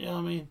 You know what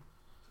I mean?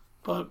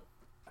 But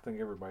I think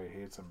everybody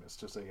hates him. It's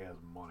just that he has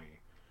money.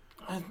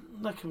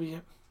 That could be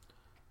it.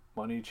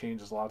 Money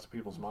changes lots of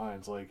people's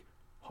minds. Like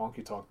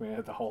Honky Tonk Man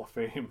at the Hall of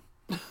Fame.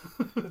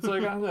 It's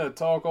like, I'm gonna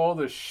talk all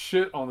this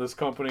shit on this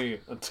company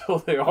until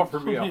they offer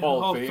me a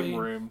Hall of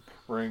Fame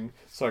ring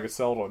so I can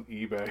sell it on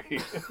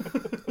eBay.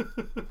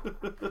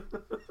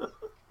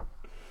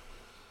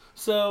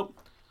 So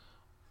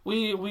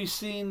we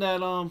seen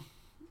that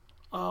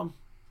oh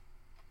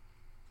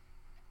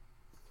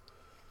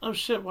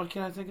shit, why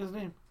can't I think of his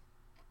name?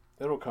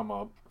 It'll come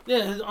up.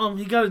 Yeah,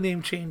 he got a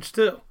name change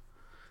too.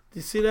 Did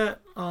you see that?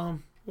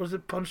 Was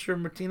it Puncher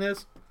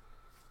Martinez?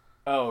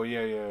 Oh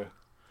yeah.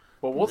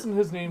 But wasn't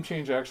his name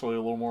change actually a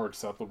little more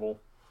acceptable?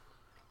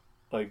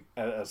 Like,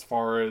 as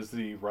far as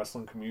the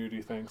wrestling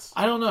community thinks?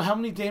 I don't know. How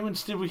many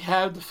Damons did we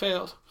have that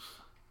failed?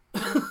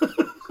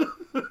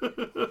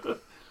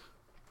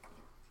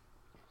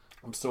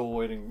 I'm still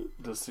waiting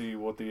to see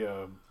what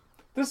the...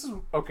 This is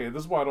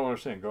what I don't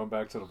understand, going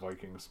back to the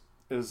Vikings.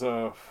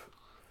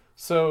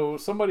 So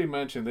somebody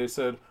mentioned, they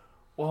said,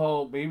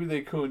 well, maybe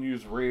they couldn't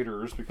use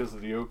Raiders because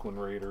of the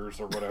Oakland Raiders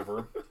or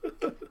whatever.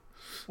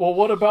 Well,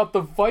 what about the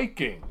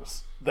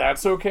Vikings?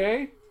 That's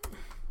okay?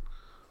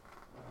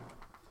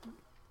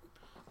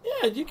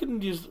 Yeah, you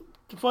can use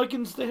the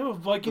Vikings. They have a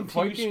Viking TV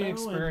Viking show.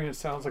 Experience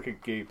sounds like a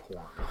gay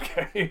porn,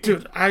 okay?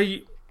 Dude,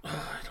 I don't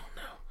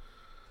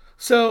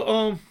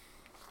know.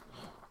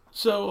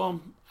 So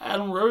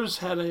Adam Rose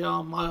had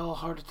a mild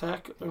heart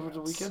attack over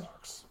the weekend.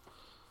 Sucks.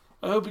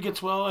 I hope he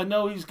gets well. I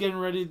know he's getting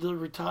ready to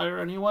retire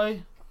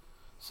anyway.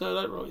 So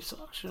that really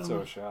sucks. You know?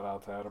 So shout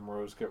out to Adam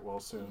Rose. Get well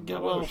soon. Get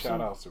what well other soon.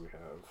 shout outs do we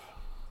have?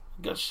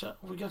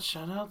 We got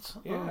shout outs?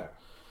 Yeah.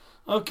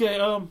 Okay,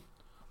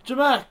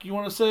 Jamak, you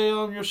want to say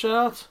your shout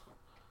outs?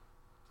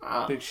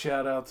 Big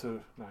shout out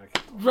to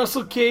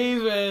Wrestle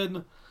Cave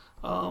and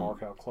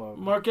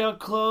Markout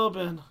Club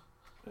and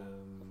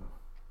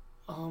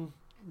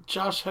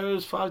Josh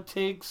Ho's 5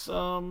 Takes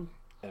and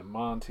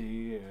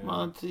Monty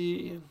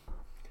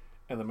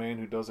and the man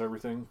who does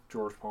everything,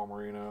 George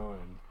Palmerino,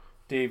 and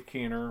Dave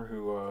Keener,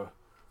 who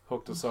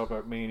hooked us up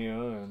at Mania,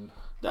 and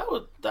that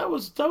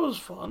was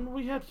fun.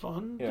 We had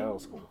fun. Yeah, that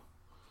was cool.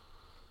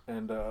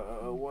 And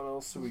what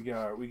else do we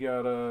got? We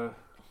got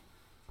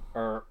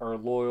our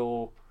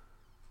loyal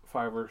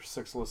 5 or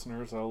 6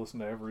 listeners that'll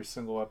listen to every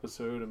single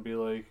episode and be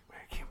like,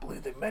 I can't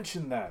believe they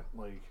mentioned that.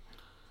 Like,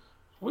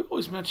 we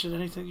always mention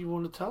anything you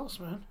want to tell us,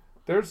 man.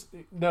 There's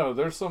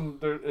some.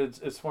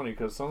 It's funny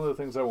because some of the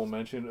things I will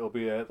mention, it'll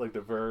be at like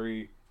the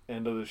very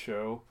end of the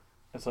show,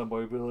 and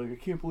somebody will be like,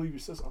 I can't believe you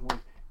said something. I'm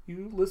like,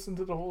 you listen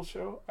to the whole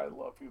show? I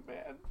love you,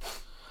 man.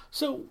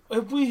 So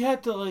if we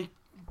had to like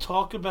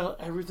talk about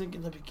everything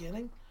in the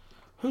beginning,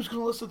 who's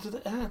gonna listen to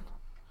the end?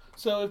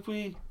 So if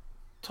we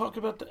talk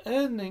about the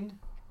ending,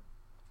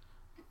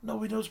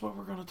 nobody knows what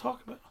we're gonna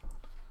talk about.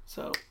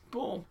 So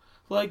boom.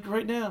 Like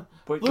right now,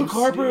 But Luke you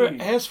Harper see-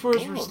 asked for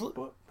his.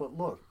 but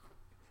look,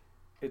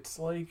 it's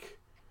like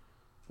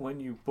when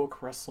you book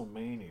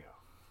WrestleMania,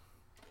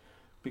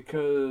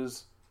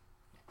 because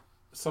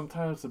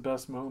sometimes the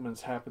best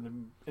moments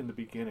happen in the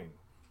beginning,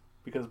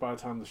 because by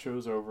the time the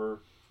show's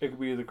over, it could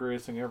be the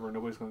greatest thing ever.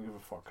 Nobody's gonna give a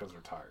fuck because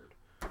they're tired.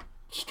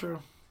 It's true.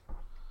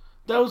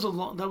 That was a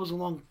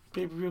long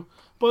pay per view.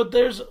 But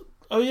there's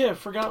I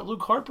forgot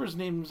Luke Harper's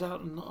name's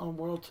out on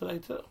World today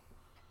too.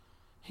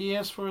 He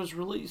asked for his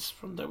release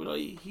from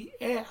WWE. He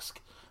asked,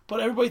 but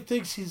everybody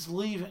thinks he's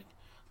leaving.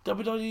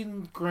 WWE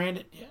didn't grant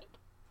it yet.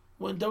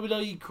 When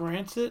WWE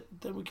grants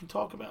it, then we can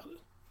talk about it.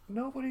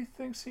 Nobody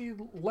thinks he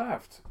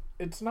left.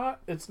 It's not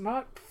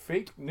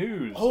fake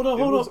news. Hold on.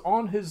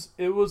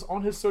 It was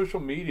on his social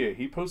media.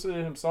 He posted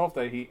it himself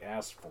that he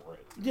asked for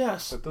it.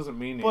 Yes. That doesn't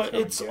mean he's But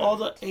gonna it's get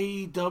all it.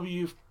 the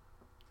AEW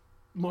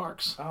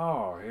marks.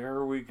 Oh,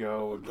 here we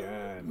go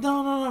again.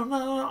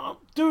 No.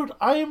 Dude,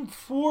 I am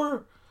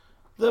for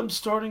them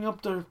starting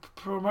up their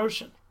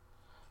promotion.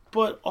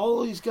 But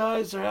all these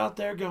guys are out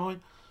there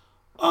going,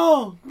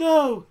 oh,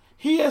 no,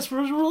 he asked for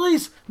his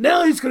release.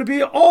 Now he's going to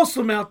be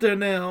awesome out there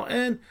now.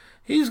 And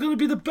he's going to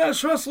be the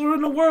best wrestler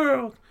in the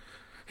world.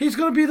 He's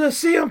going to be the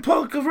CM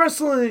Punk of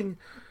wrestling.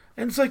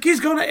 And it's like, he's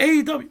going to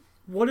AEW.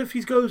 What if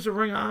he goes to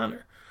Ring of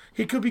Honor?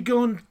 He could be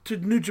going to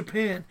New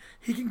Japan.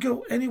 He can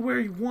go anywhere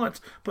he wants.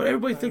 But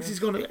everybody thinks he's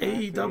going to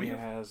He AEW.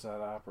 has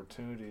that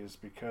opportunity is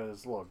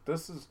because, look,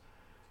 this is...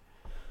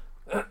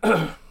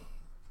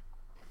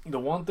 the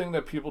one thing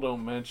that people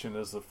don't mention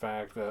is the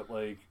fact that,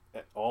 like,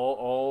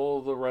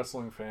 all the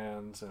wrestling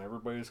fans and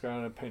everybody's got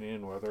an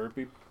opinion, whether it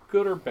be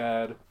good or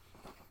bad.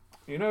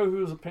 You know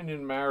whose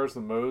opinion matters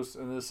the most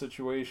in this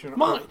situation?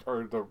 Mine.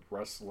 Are the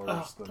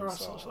wrestlers The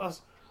themselves.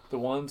 wrestlers. The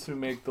ones who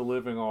make the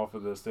living off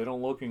of this. They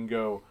don't look and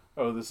go,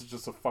 oh, this is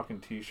just a fucking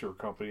t-shirt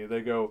company.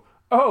 They go,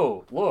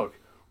 oh, look,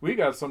 we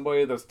got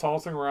somebody that's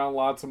tossing around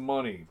lots of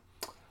money.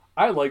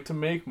 I like to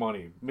make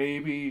money.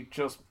 Maybe,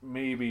 just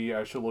maybe,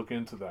 I should look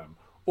into them.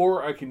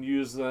 Or I can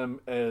use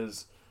them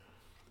as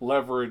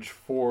leverage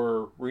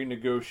for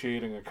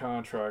renegotiating a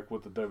contract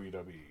with the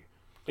WWE.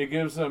 It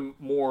gives them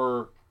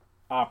more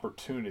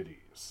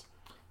opportunities.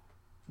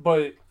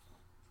 But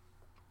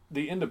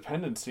the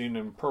independent scene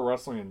in pro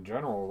wrestling in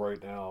general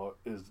right now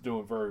is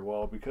doing very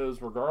well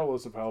because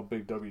regardless of how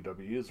big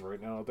WWE is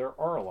right now, there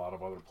are a lot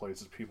of other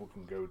places people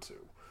can go to.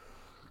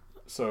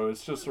 So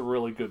it's just a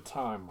really good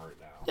time right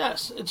now.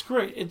 Yes, it's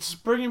great. It's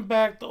bringing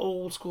back the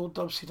old school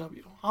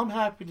WCW. I'm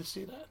happy to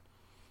see that.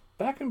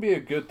 That can be a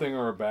good thing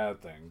or a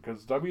bad thing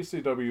because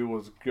WCW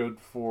was good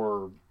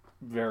for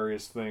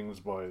various things,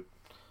 but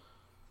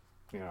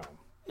you know.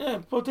 Yeah,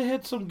 but they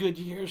had some good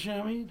years, you know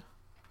what I mean?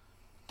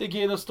 They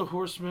gave us the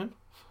Horsemen.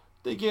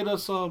 They gave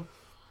us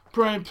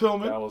Brian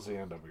Pillman. That was the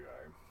NWA.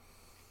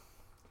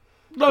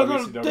 No,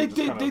 WCW they just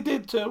kind they of-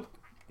 did too.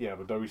 Yeah,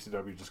 but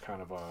WCW just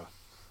kind of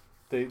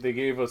they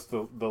gave us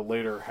the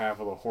later half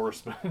of the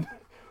Horsemen,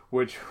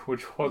 which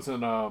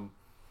wasn't What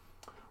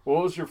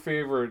was your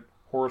favorite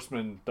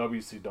Horseman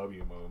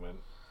WCW moment?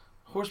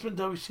 Horseman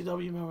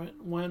WCW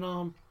moment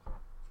when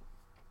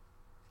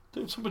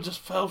dude, someone just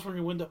fell from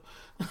your window.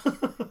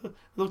 It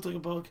looked like a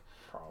bug.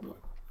 Probably.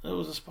 It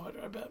was a spider,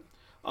 I bet.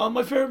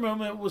 My favorite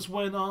moment was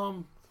when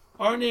Arn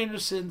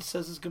Anderson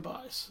says his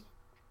goodbyes.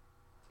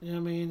 You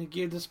know what I mean? He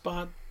gave the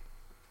spot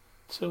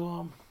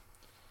to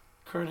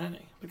Kurt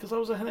Hennig because I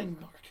was a Hennig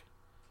narc.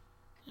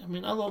 I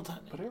mean, I loved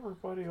Hennig. But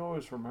everybody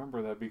always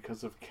remember that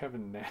because of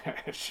Kevin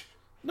Nash.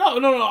 No.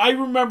 I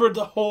remember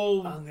the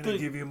whole thing.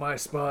 give you my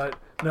spot,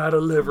 not a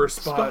liver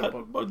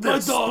But my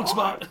dog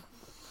spot.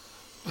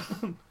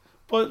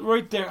 But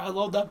right there, I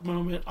love that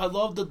moment. I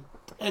love the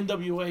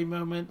NWA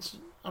moments.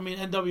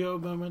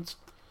 NWO moments.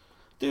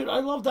 Dude, I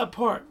love that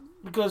part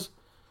because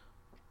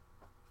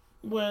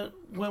when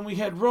we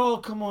had Raw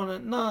come on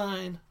at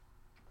 9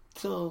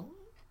 till,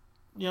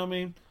 you know what I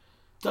mean,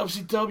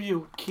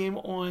 WCW came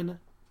on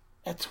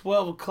at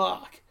 12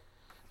 o'clock.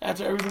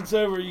 After everything's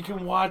over, you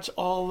can watch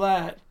all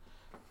that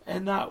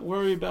and not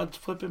worry about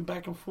flipping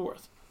back and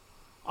forth.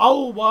 I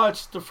will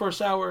watch the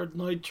first hour of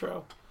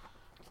Nitro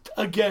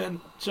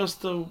again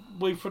just to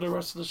wait for the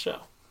rest of the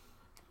show.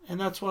 And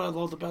that's what I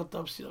loved about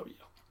WCW.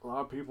 A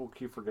lot of people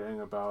keep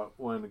forgetting about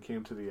when it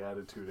came to the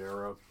Attitude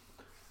Era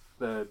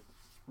that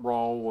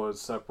Raw was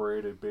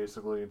separated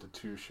basically into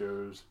two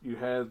shows. You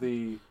had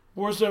the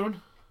Warzone.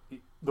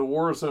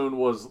 Warzone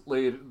was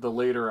the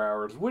later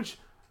hours, which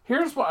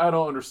here's what I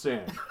don't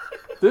understand.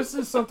 This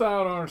is something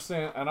I don't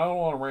understand, and I don't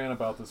want to rant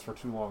about this for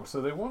too long.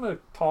 So they want to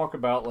talk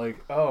about like,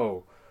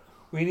 oh,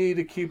 we need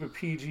to keep it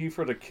PG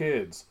for the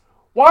kids.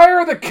 Why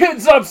are the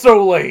kids up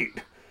so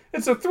late?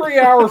 It's a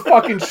 3-hour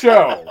fucking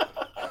show.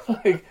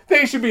 Like,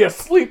 they should be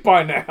asleep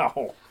by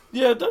now.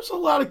 Yeah, there's a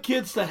lot of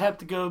kids that have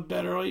to go to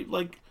bed early.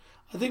 Like,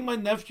 I think my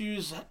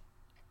nephews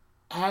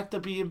had to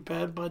be in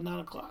bed by 9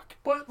 o'clock.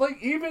 But, like,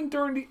 even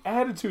during the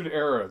Attitude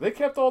Era, they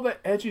kept all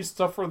that edgy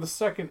stuff for the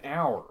second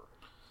hour.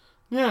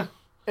 Yeah.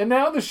 And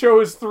now the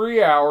show is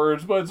 3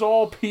 hours, but it's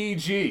all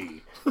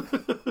PG.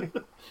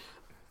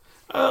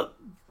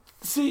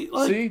 See,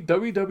 like, See,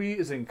 WWE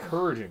is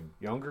encouraging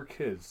younger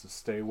kids to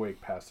stay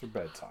awake past their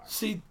bedtime.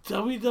 see,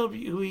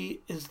 WWE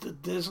is the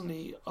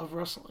Disney of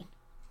wrestling.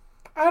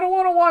 I don't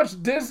want to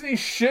watch Disney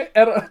shit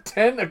at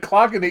 10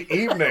 o'clock in the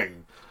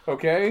evening,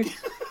 okay?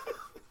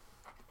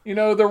 You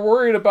know, they're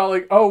worried about,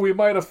 like, oh, we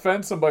might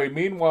offend somebody.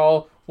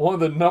 Meanwhile, one of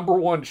the number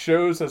one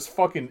shows has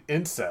fucking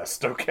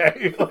incest,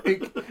 okay?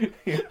 Like,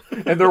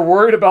 and they're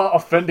worried about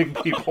offending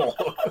people.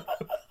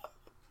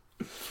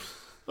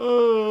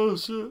 Oh,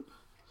 shit.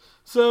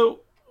 So,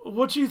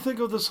 what do you think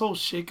of this whole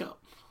shakeup?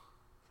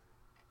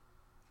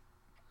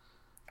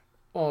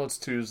 Well, it's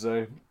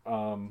Tuesday,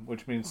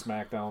 which means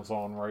SmackDown's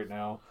on right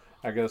now.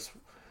 I guess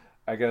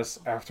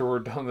after we're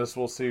done this,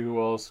 we'll see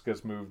who else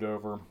gets moved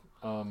over.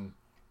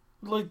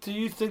 Like, do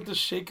you think the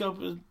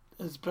shakeup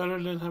is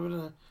better than having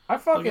a... I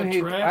fucking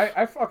hate. draft?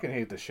 I fucking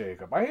hate the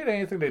shakeup. I hate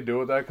anything they do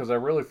with that because I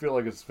really feel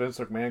like it's Vince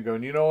McMahon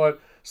going, you know what?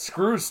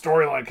 Screw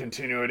storyline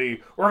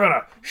continuity. We're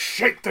gonna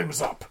shake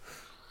things up.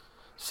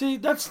 See,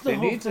 that's the They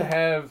whole need to thing.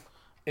 have.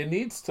 It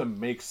needs to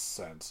make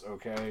sense,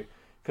 okay?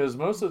 Because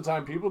most of the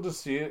time, people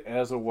just see it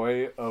as a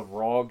way of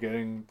Raw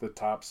getting the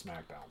top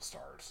SmackDown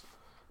stars.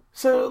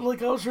 So,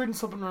 like, I was reading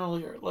something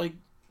earlier. Like,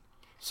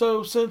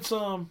 so since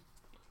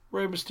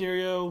Rey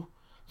Mysterio,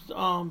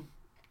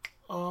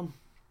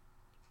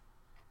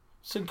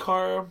 Sin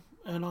Cara,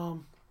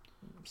 and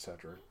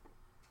Cedric,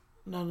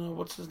 no,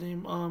 what's his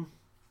name? What's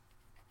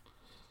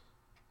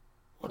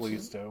please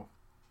his, do.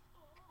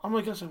 oh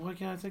my gosh, why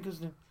can't I think of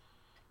his name?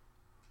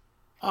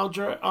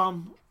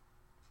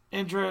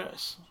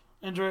 Andreas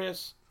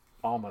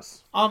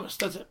Almas, Almas.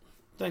 That's it.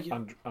 Thank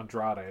you.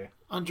 Andrade.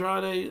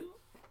 Andrade.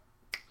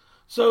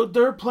 So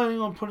they're planning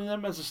on putting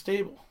them as a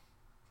stable.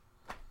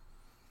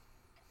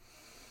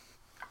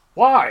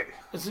 Why?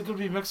 Is it going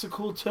to be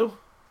Mexico too?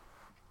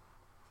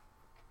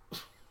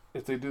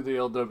 If they do the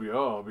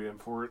LWO, I'll be in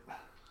for it.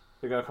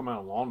 They gotta come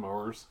out in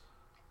lawnmowers.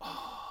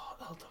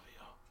 LWO.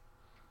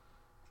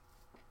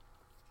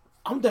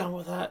 I'm down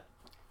with that.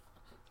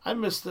 I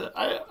missed it.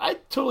 I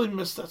totally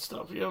missed that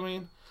stuff. You know what I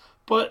mean?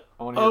 But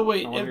I want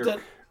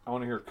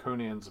to hear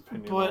Conan's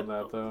opinion on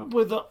that, though.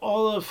 with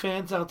all the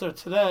fans out there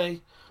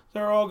today,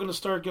 they're all going to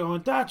start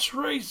going, "That's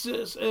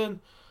racist," and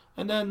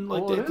then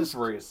like Well, they it is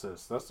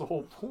racist. That's the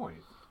whole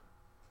point.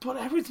 but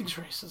everything's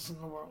racist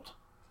in the world,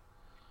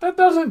 That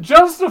doesn't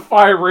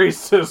justify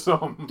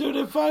racism. dude.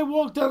 If I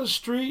walk down the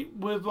street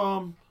with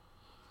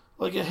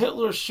like a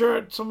Hitler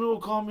shirt, somebody will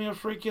call me a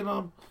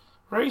freaking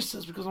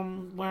racist because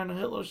I'm wearing a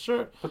Hitler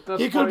shirt. But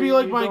that's He could why be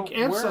like you my don't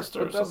ancestor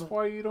Wear, or but that's something.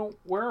 why you don't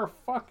wear a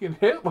fucking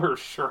Hitler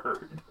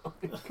shirt.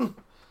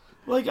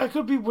 Like I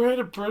could be wearing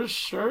a British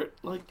shirt,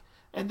 like,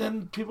 and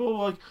then people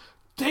are like,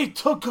 they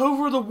took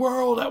over the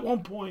world at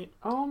one point.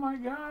 Oh my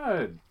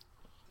god.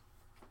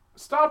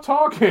 Stop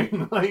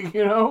talking. Like,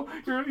 you know,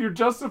 you're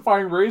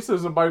justifying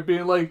racism by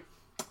being like,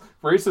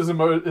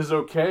 racism is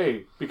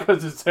okay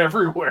because it's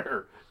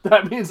everywhere.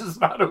 That means it's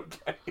not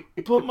okay.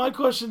 But my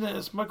question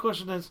is,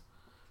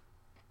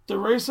 the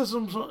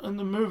racism in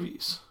the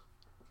movies,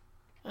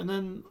 and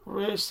then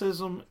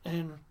racism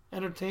in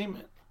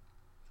entertainment.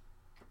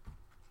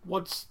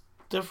 What's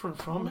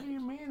different from What it? do you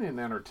mean in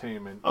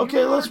entertainment? Okay,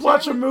 Even let's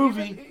watch a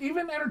entertainment- movie.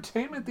 Even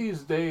entertainment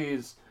these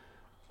days,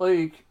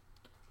 like,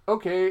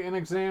 okay, an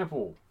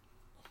example.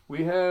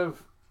 We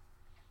have,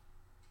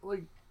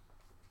 like,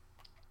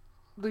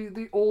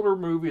 the older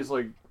movies,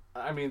 like,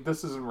 I mean,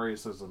 this isn't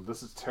racism,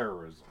 this is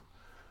terrorism.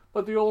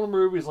 But the older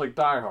movies like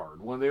Die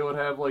Hard, when they would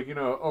have, like, you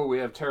know, oh, we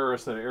have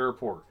terrorists at an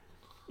airport.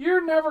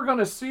 You're never going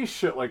to see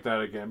shit like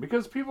that again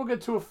because people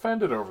get too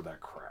offended over that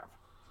crap.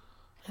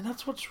 And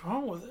that's what's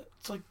wrong with it.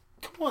 It's like,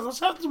 come on, let's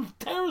have some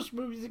terrorist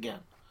movies again.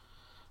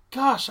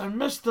 Gosh, I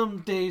miss them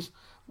days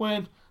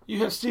when you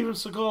have Steven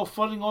Seagal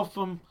fighting off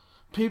from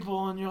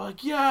people and you're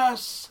like,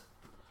 yes!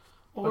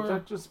 But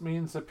that just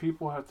means that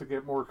people have to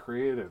get more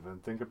creative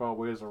and think about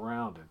ways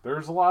around it.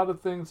 There's a lot of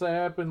things that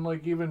happened,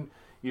 like, even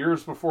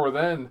years before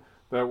then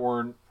that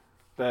weren't,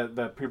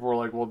 that people were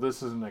like, well,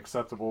 this isn't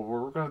acceptable.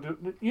 We're going to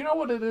do, you know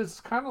what it is?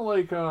 Kind of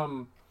like,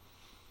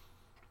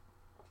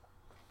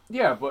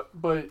 yeah,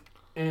 but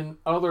in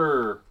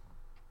other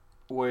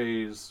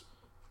ways,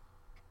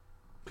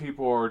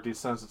 people are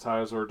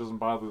desensitized or it doesn't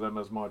bother them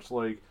as much.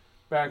 Like,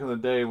 back in the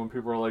day when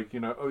people were like, you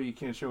know, oh, you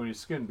can't show any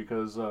skin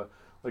because,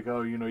 like,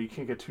 oh, you know, you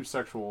can't get too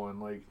sexual. And,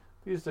 like,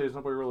 these days,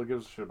 nobody really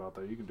gives a shit about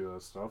that. You can do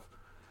that stuff.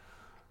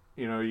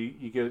 You know,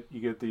 you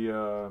get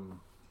the,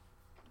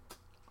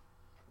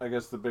 I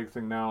guess the big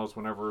thing now is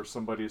whenever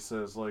somebody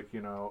says, like,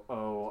 you know,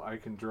 oh, I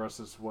can dress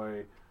this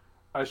way,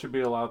 I should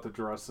be allowed to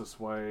dress this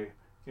way.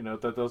 You know,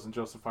 that doesn't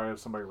justify if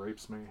somebody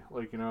rapes me.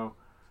 Like, you know,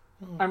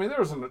 I mean,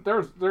 there's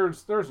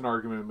an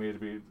argument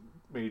made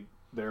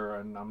there,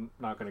 and I'm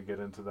not going to get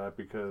into that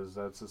because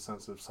that's a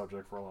sensitive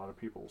subject for a lot of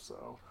people.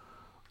 So,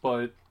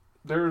 but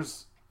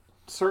there's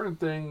certain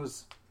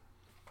things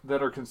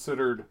that are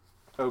considered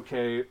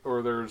okay,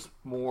 or there's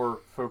more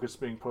focus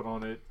being put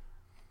on it,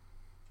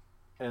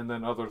 and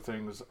then other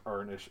things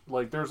are an issue.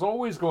 Like, there's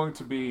always going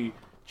to be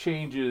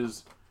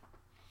changes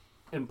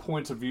in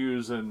points of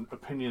views and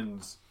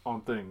opinions on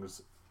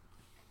things.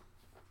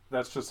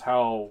 that's just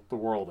how the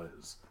world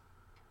is.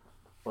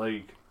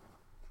 Like,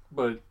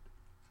 but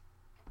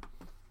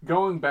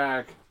going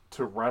back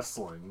to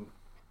wrestling,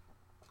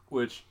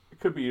 which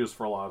could be used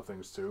for a lot of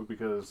things too,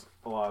 because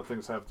a lot of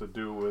things have to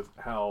do with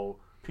how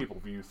people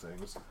view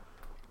things.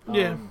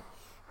 Yeah.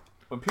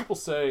 When people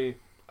say,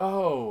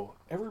 "Oh,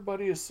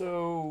 everybody is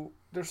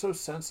they're so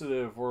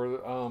sensitive," or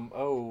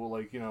 "Oh,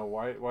 like, you know,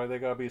 why they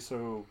gotta be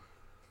so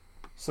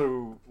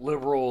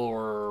liberal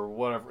or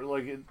whatever,"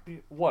 like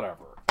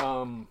whatever.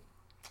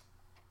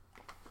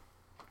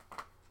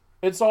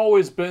 It's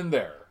always been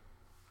there.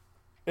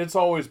 It's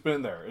always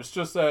been there. It's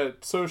just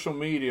that social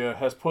media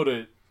has put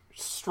it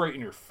straight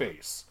in your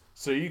face,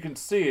 so you can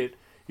see it.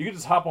 You can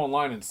just hop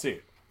online and see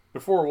it.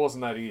 Before, it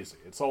wasn't that easy.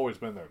 It's always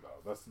been there,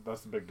 though.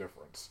 That's the big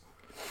difference.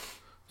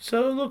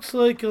 So it looks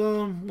like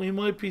we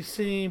might be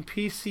seeing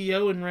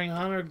PCO and Ring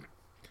Honor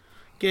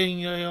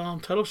getting a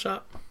title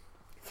shot.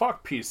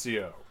 Fuck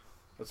PCO.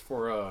 That's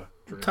for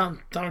Dreamer. Tom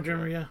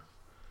Dreamer, yeah.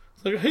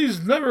 It's like,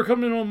 he's never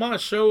coming on my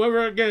show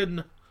ever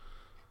again.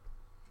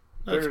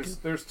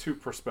 There's two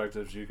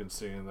perspectives you can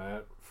see in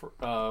that.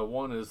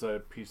 One is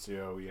that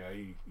PCO, yeah,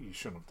 he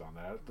shouldn't have done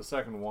that. The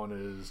second one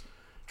is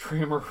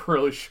Dreamer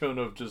really shouldn't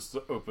have just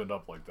opened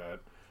up like that,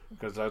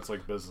 because that's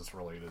like business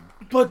related.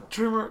 But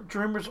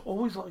Dreamer's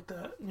always like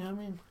that. You know what I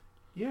mean?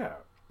 Yeah,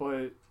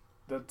 but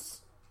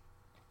there's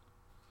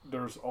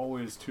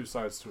always two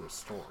sides to a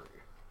story.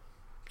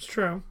 It's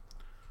true.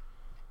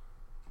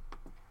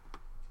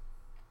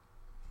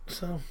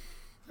 So,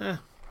 yeah.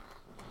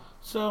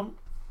 So,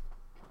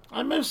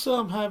 I miss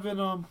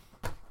having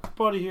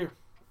Buddy here.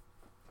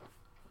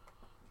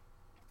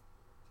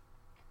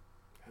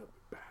 He'll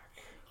be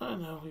back. I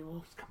know he will.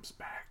 He comes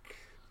back.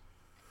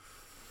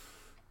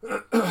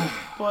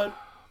 But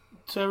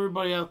to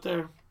everybody out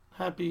there,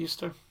 happy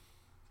Easter.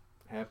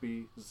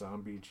 Happy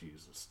Zombie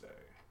Jesus Day.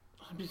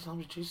 Happy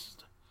Zombie Jesus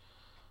Day.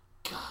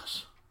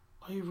 Gosh,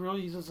 are you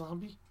really a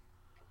zombie?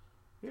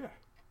 Yeah.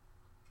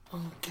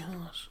 Oh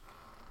gosh,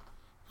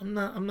 I'm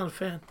not a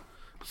fan.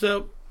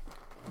 So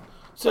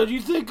do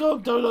you think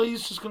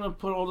WWE's just gonna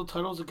put all the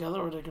titles together,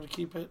 or are they gonna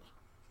keep it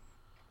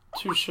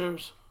 2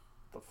 shows?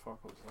 What the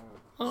fuck was that?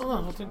 I don't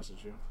know. I think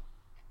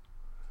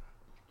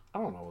I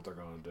don't know what they're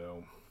gonna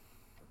do.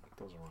 It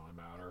doesn't really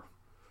matter.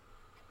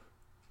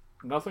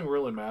 Nothing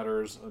really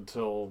matters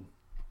until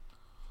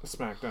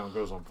SmackDown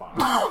goes on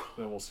Fox.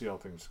 Then we'll see how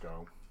things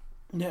go.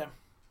 Yeah,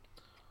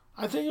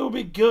 I think it will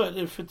be good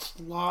if it's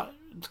live.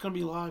 It's gonna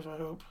be live. I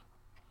hope.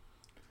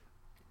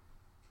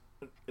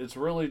 It's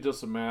really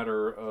just a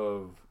matter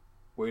of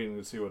waiting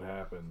to see what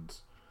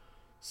happens.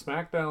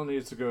 SmackDown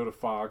needs to go to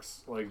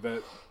Fox, like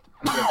that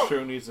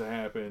show needs to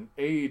happen.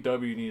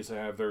 AEW needs to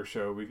have their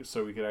show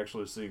so we can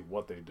actually see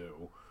what they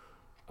do.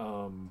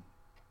 And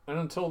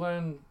until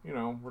then, you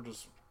know, we're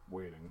just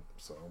waiting.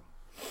 So,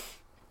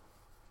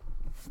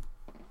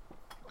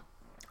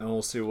 and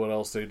we'll see what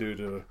else they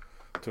do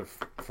to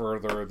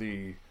further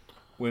the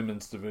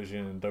women's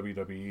division in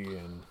WWE.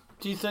 And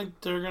do you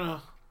think they're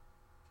gonna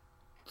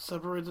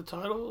separate the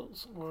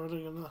titles, or are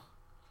they gonna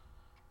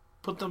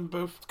put them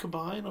both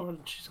combined, or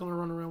she's gonna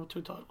run around with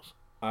 2 titles?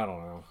 I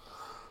don't know.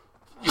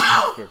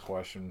 Good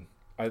question.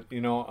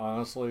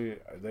 Honestly,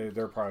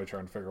 they're probably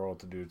trying to figure out what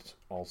to do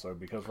also,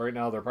 because right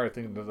now they're probably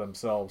thinking to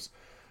themselves,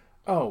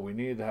 "Oh, we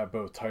need to have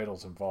both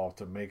titles involved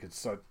to make it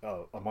such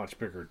a much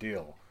bigger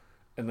deal."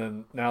 And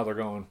then now they're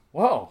going,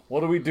 "Well,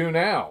 what do we do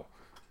now?"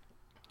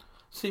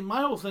 See,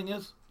 my whole thing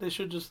is they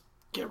should just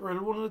get rid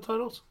of one of the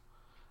titles,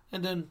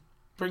 and then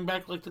bring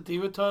back like the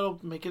Diva title,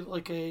 make it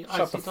like a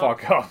Shut IC the title.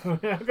 fuck up!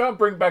 I gotta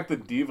bring back the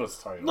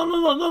Divas title.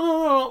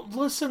 No.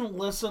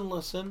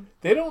 Listen.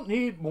 They don't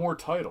need more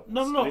titles.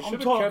 No. They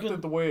should have kept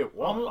it the way it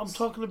was. I'm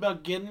talking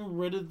about getting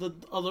rid of the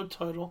other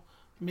title,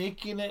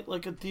 making it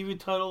like a Diva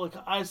title, like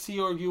an IC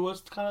or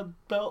US kind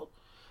of belt,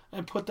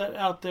 and put that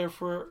out there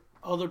for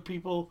other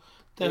people.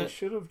 They That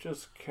should have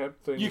just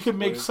kept things. you could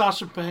make with-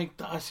 Sasha Banks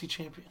the IC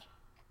champion,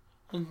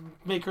 and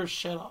make her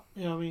shut up.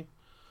 You know what I mean?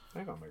 I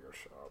ain't gonna make her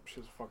shut up.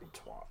 She's a fucking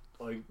twat.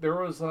 Like, there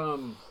was,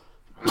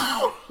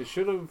 it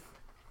should have,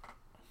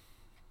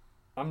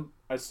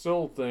 I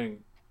still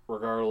think,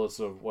 regardless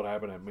of what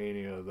happened at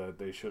Mania, that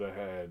they should have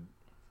had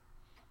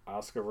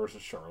Asuka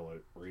versus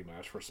Charlotte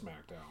rematch for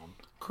SmackDown.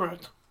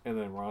 Correct. And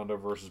then Ronda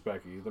versus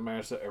Becky, the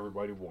match that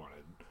everybody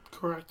wanted.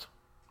 Correct.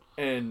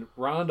 And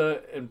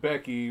Ronda and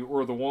Becky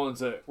were the ones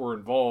that were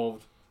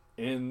involved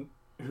in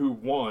who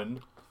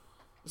won.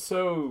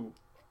 So,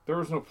 there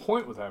was no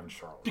point with having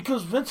Charlotte.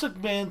 Because Vince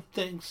McMahon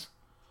thinks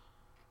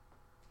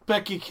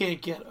Becky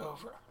can't get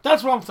over.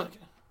 That's what I'm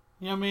thinking.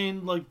 You know what I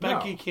mean? Like,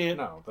 Becky can't.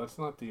 No, that's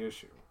not the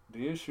issue.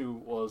 The issue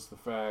was the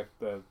fact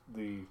that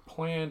the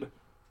planned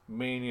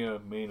Mania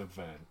main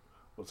event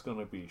was going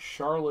to be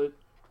Charlotte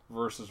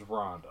versus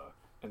Ronda,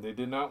 and they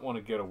did not want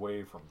to get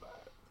away from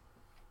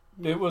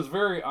that. It was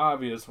very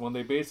obvious when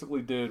they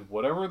basically did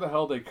whatever the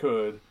hell they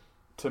could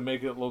to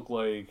make it look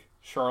like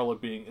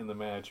Charlotte being in the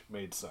match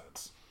made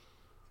sense.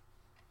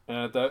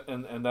 And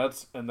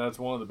that's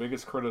one of the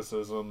biggest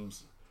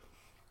criticisms,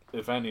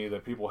 if any,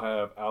 that people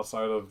have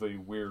outside of the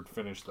weird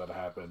finish that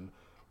happened,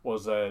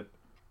 was that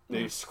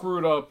they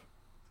screwed up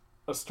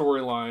a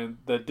storyline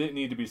that didn't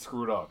need to be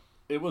screwed up.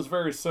 It was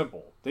very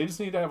simple. They just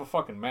need to have a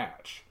fucking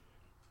match.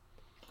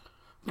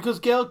 Because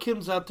Gail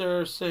Kim's out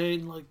there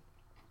saying, like,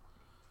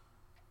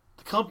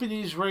 the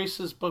company's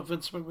racist, but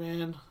Vince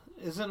McMahon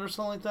isn't, or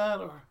something like that,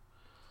 or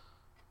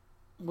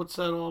what's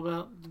that all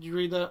about? Did you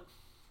read that?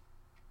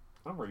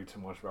 I don't read too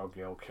much about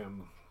Gail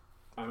Kim.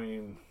 I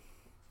mean,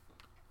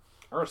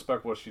 I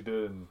respect what she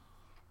did in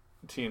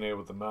TNA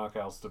with the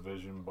Knockouts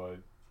division, but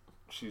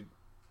she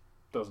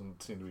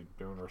doesn't seem to be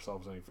doing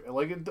herself any...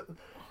 Like,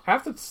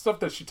 half the stuff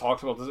that she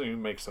talks about doesn't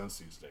even make sense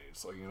these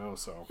days. Like, you know,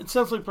 so... It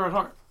sounds like Bret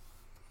Hart.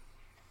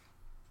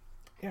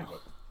 Yeah,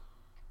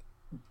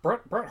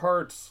 but Bret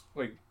Hart's,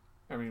 like...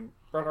 I mean,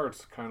 Bret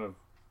Hart's kind of...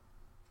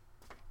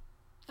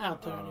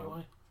 Out there,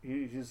 anyway.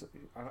 He's...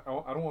 I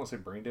don't want to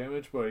say brain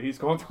damage, but he's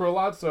going through a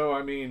lot, so,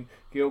 I mean,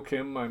 Gail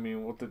Kim, I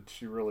mean, what did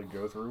she really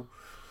go through?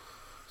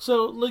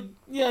 So, like,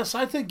 yes,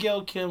 I think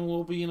Gail Kim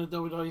will be in a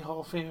WWE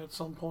Hall of Fame at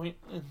some point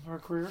in her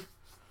career.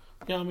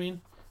 You know what I mean?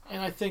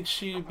 And I think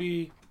she'd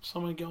be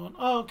someone going,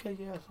 oh, okay,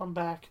 yes, I'm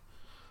back.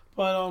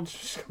 But,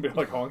 she's going to be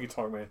like Honky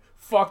Tonk Man.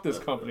 Fuck this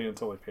company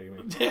until they pay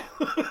me. Yeah.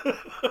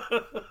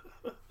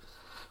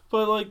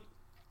 But, like,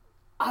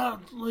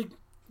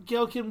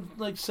 Gail Kim,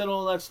 like, said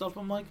all that stuff.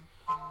 I'm like,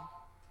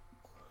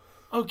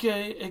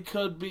 okay, it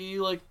could be,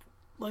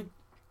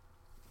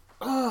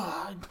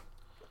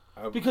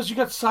 because you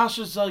got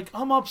Sasha's like,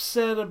 I'm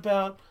upset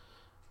about,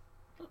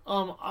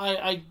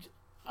 I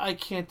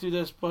can't do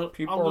this, but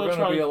people I'm are going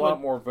to be to a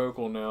lot more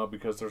vocal now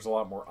because there's a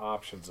lot more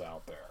options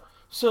out there.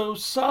 So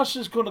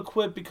Sasha's going to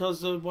quit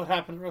because of what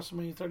happened at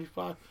WrestleMania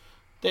 35.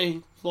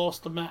 They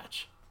lost the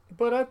match.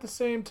 But at the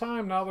same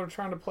time, now they're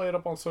trying to play it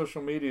up on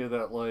social media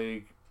that,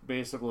 like,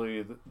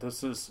 basically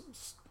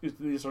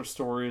these are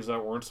stories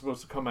that weren't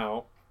supposed to come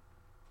out.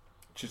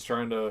 She's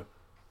trying to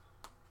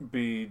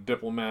be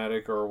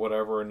diplomatic or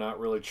whatever and not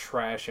really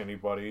trash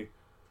anybody,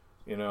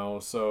 you know,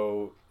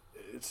 so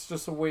it's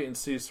just a wait and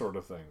see sort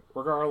of thing.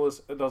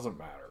 Regardless, it doesn't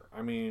matter.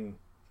 I mean,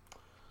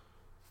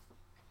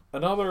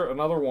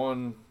 another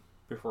one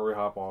before we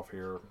hop off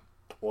here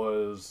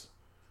was,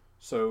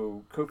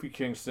 so Kofi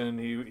Kingston,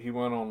 he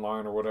went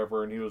online or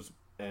whatever,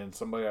 and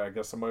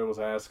somebody was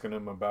asking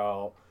him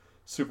about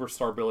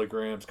Superstar Billy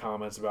Graham's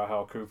comments about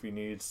how Kofi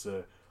needs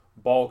to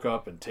bulk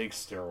up and take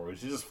steroids.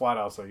 He just flat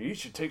out said, you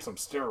should take some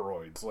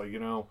steroids, like, you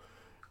know.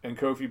 And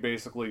Kofi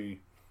basically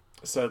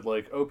said,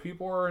 like, oh,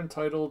 people are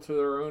entitled to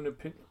their own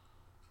opinion.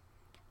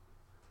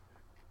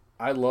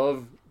 I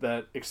love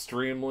that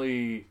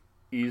extremely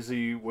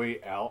easy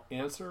way out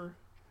answer,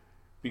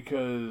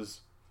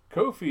 because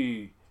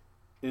Kofi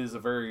is a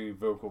very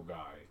vocal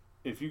guy.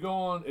 If you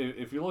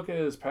look at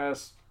his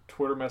past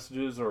Twitter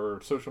messages or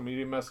social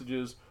media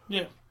messages,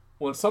 yeah,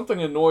 when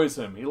something annoys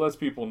him, he lets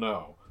people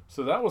know.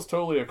 So that was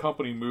totally a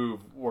company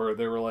move where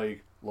they were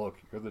like,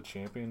 look, you're the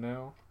champion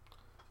now.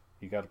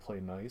 You got to play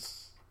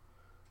nice.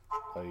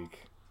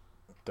 Like,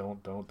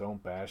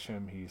 don't bash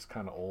him. He's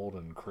kind of old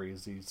and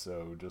crazy,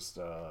 so just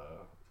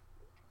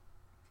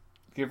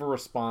give a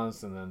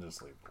response and then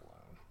just leave it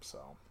alone.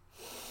 So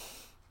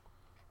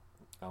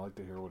I like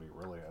to hear what he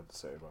really had to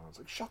say about it. I was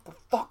like, shut the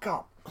fuck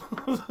up.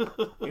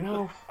 You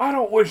know, I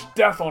don't wish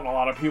death on a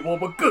lot of people,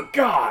 but good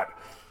God.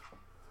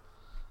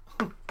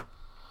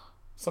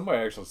 Somebody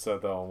actually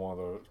said that on one of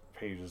the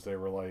pages. They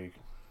were like,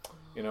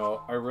 you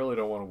know, I really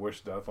don't want to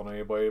wish death on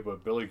anybody,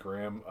 but Billy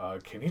Graham,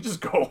 can he just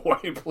go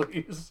away,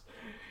 please?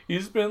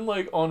 He's been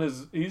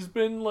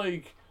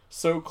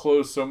so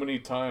close so many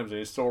times, and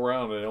he's still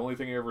around, and the only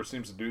thing he ever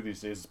seems to do these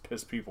days is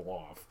piss people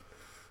off.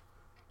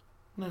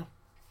 No.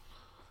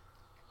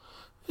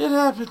 It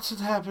happens.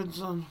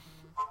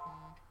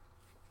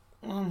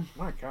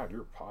 My God,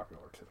 you're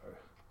popular today.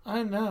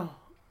 I know.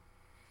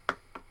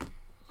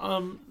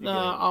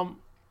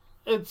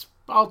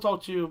 I'll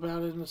talk to you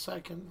about it in a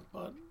second,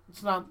 but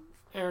it's not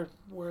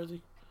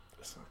airworthy.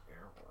 It's not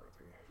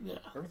airworthy. Yeah.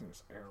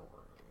 Everything's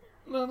airworthy.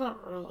 No,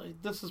 not really.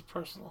 This is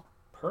personal.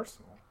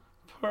 Personal?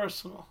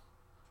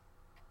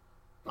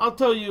 I'll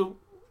tell you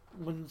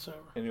when it's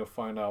over. And you'll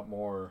find out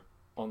more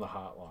on the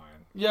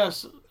hotline.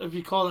 Yes, if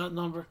you call that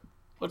number.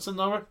 What's the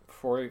number?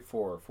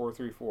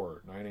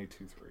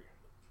 484-434-9823.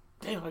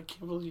 Damn, I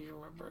can't believe you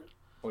remember it.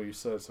 Well, you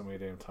said it so many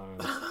damn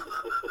times.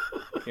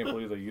 I can't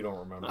believe that you don't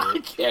remember I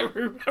it. can't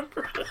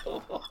remember it.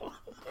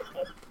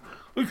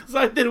 Because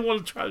I didn't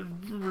want to try to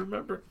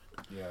remember it.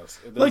 Yes,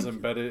 it is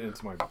embedded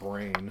into my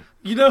brain.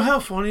 You know how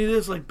funny it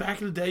is? Like,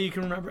 back in the day, you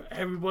can remember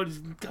everybody's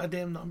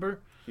goddamn number.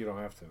 You don't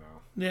have to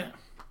know. Yeah.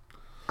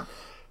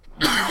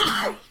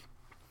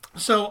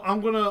 So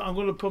I'm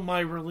gonna put my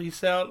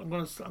release out. I'm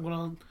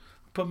gonna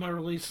put my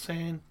release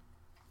saying,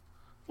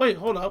 wait,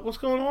 hold up, what's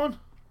going on?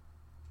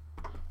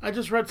 I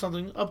just read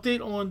something.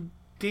 Update on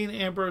Dean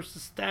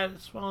Ambrose's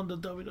status on the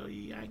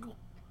WWE angle.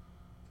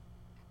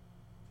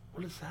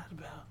 What is that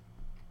about?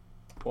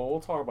 Well,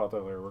 we'll talk about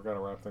that later. We're gonna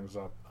wrap things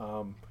up.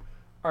 All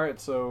right,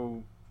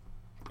 so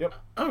yep.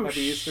 Oh, Happy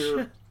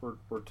Easter. shit.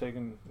 We're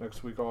taking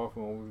next week off,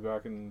 and we'll be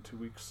back in 2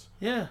 weeks.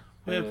 Yeah,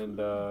 we have And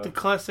the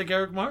classic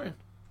Eric Martin.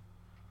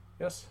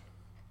 yes,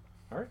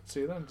 All right,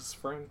 see you then. Just a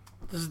friend.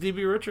 This is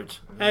DB Richards.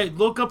 Hey,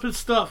 look up his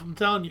stuff. I'm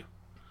telling you.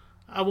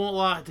 I won't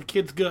lie. The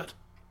kid's good.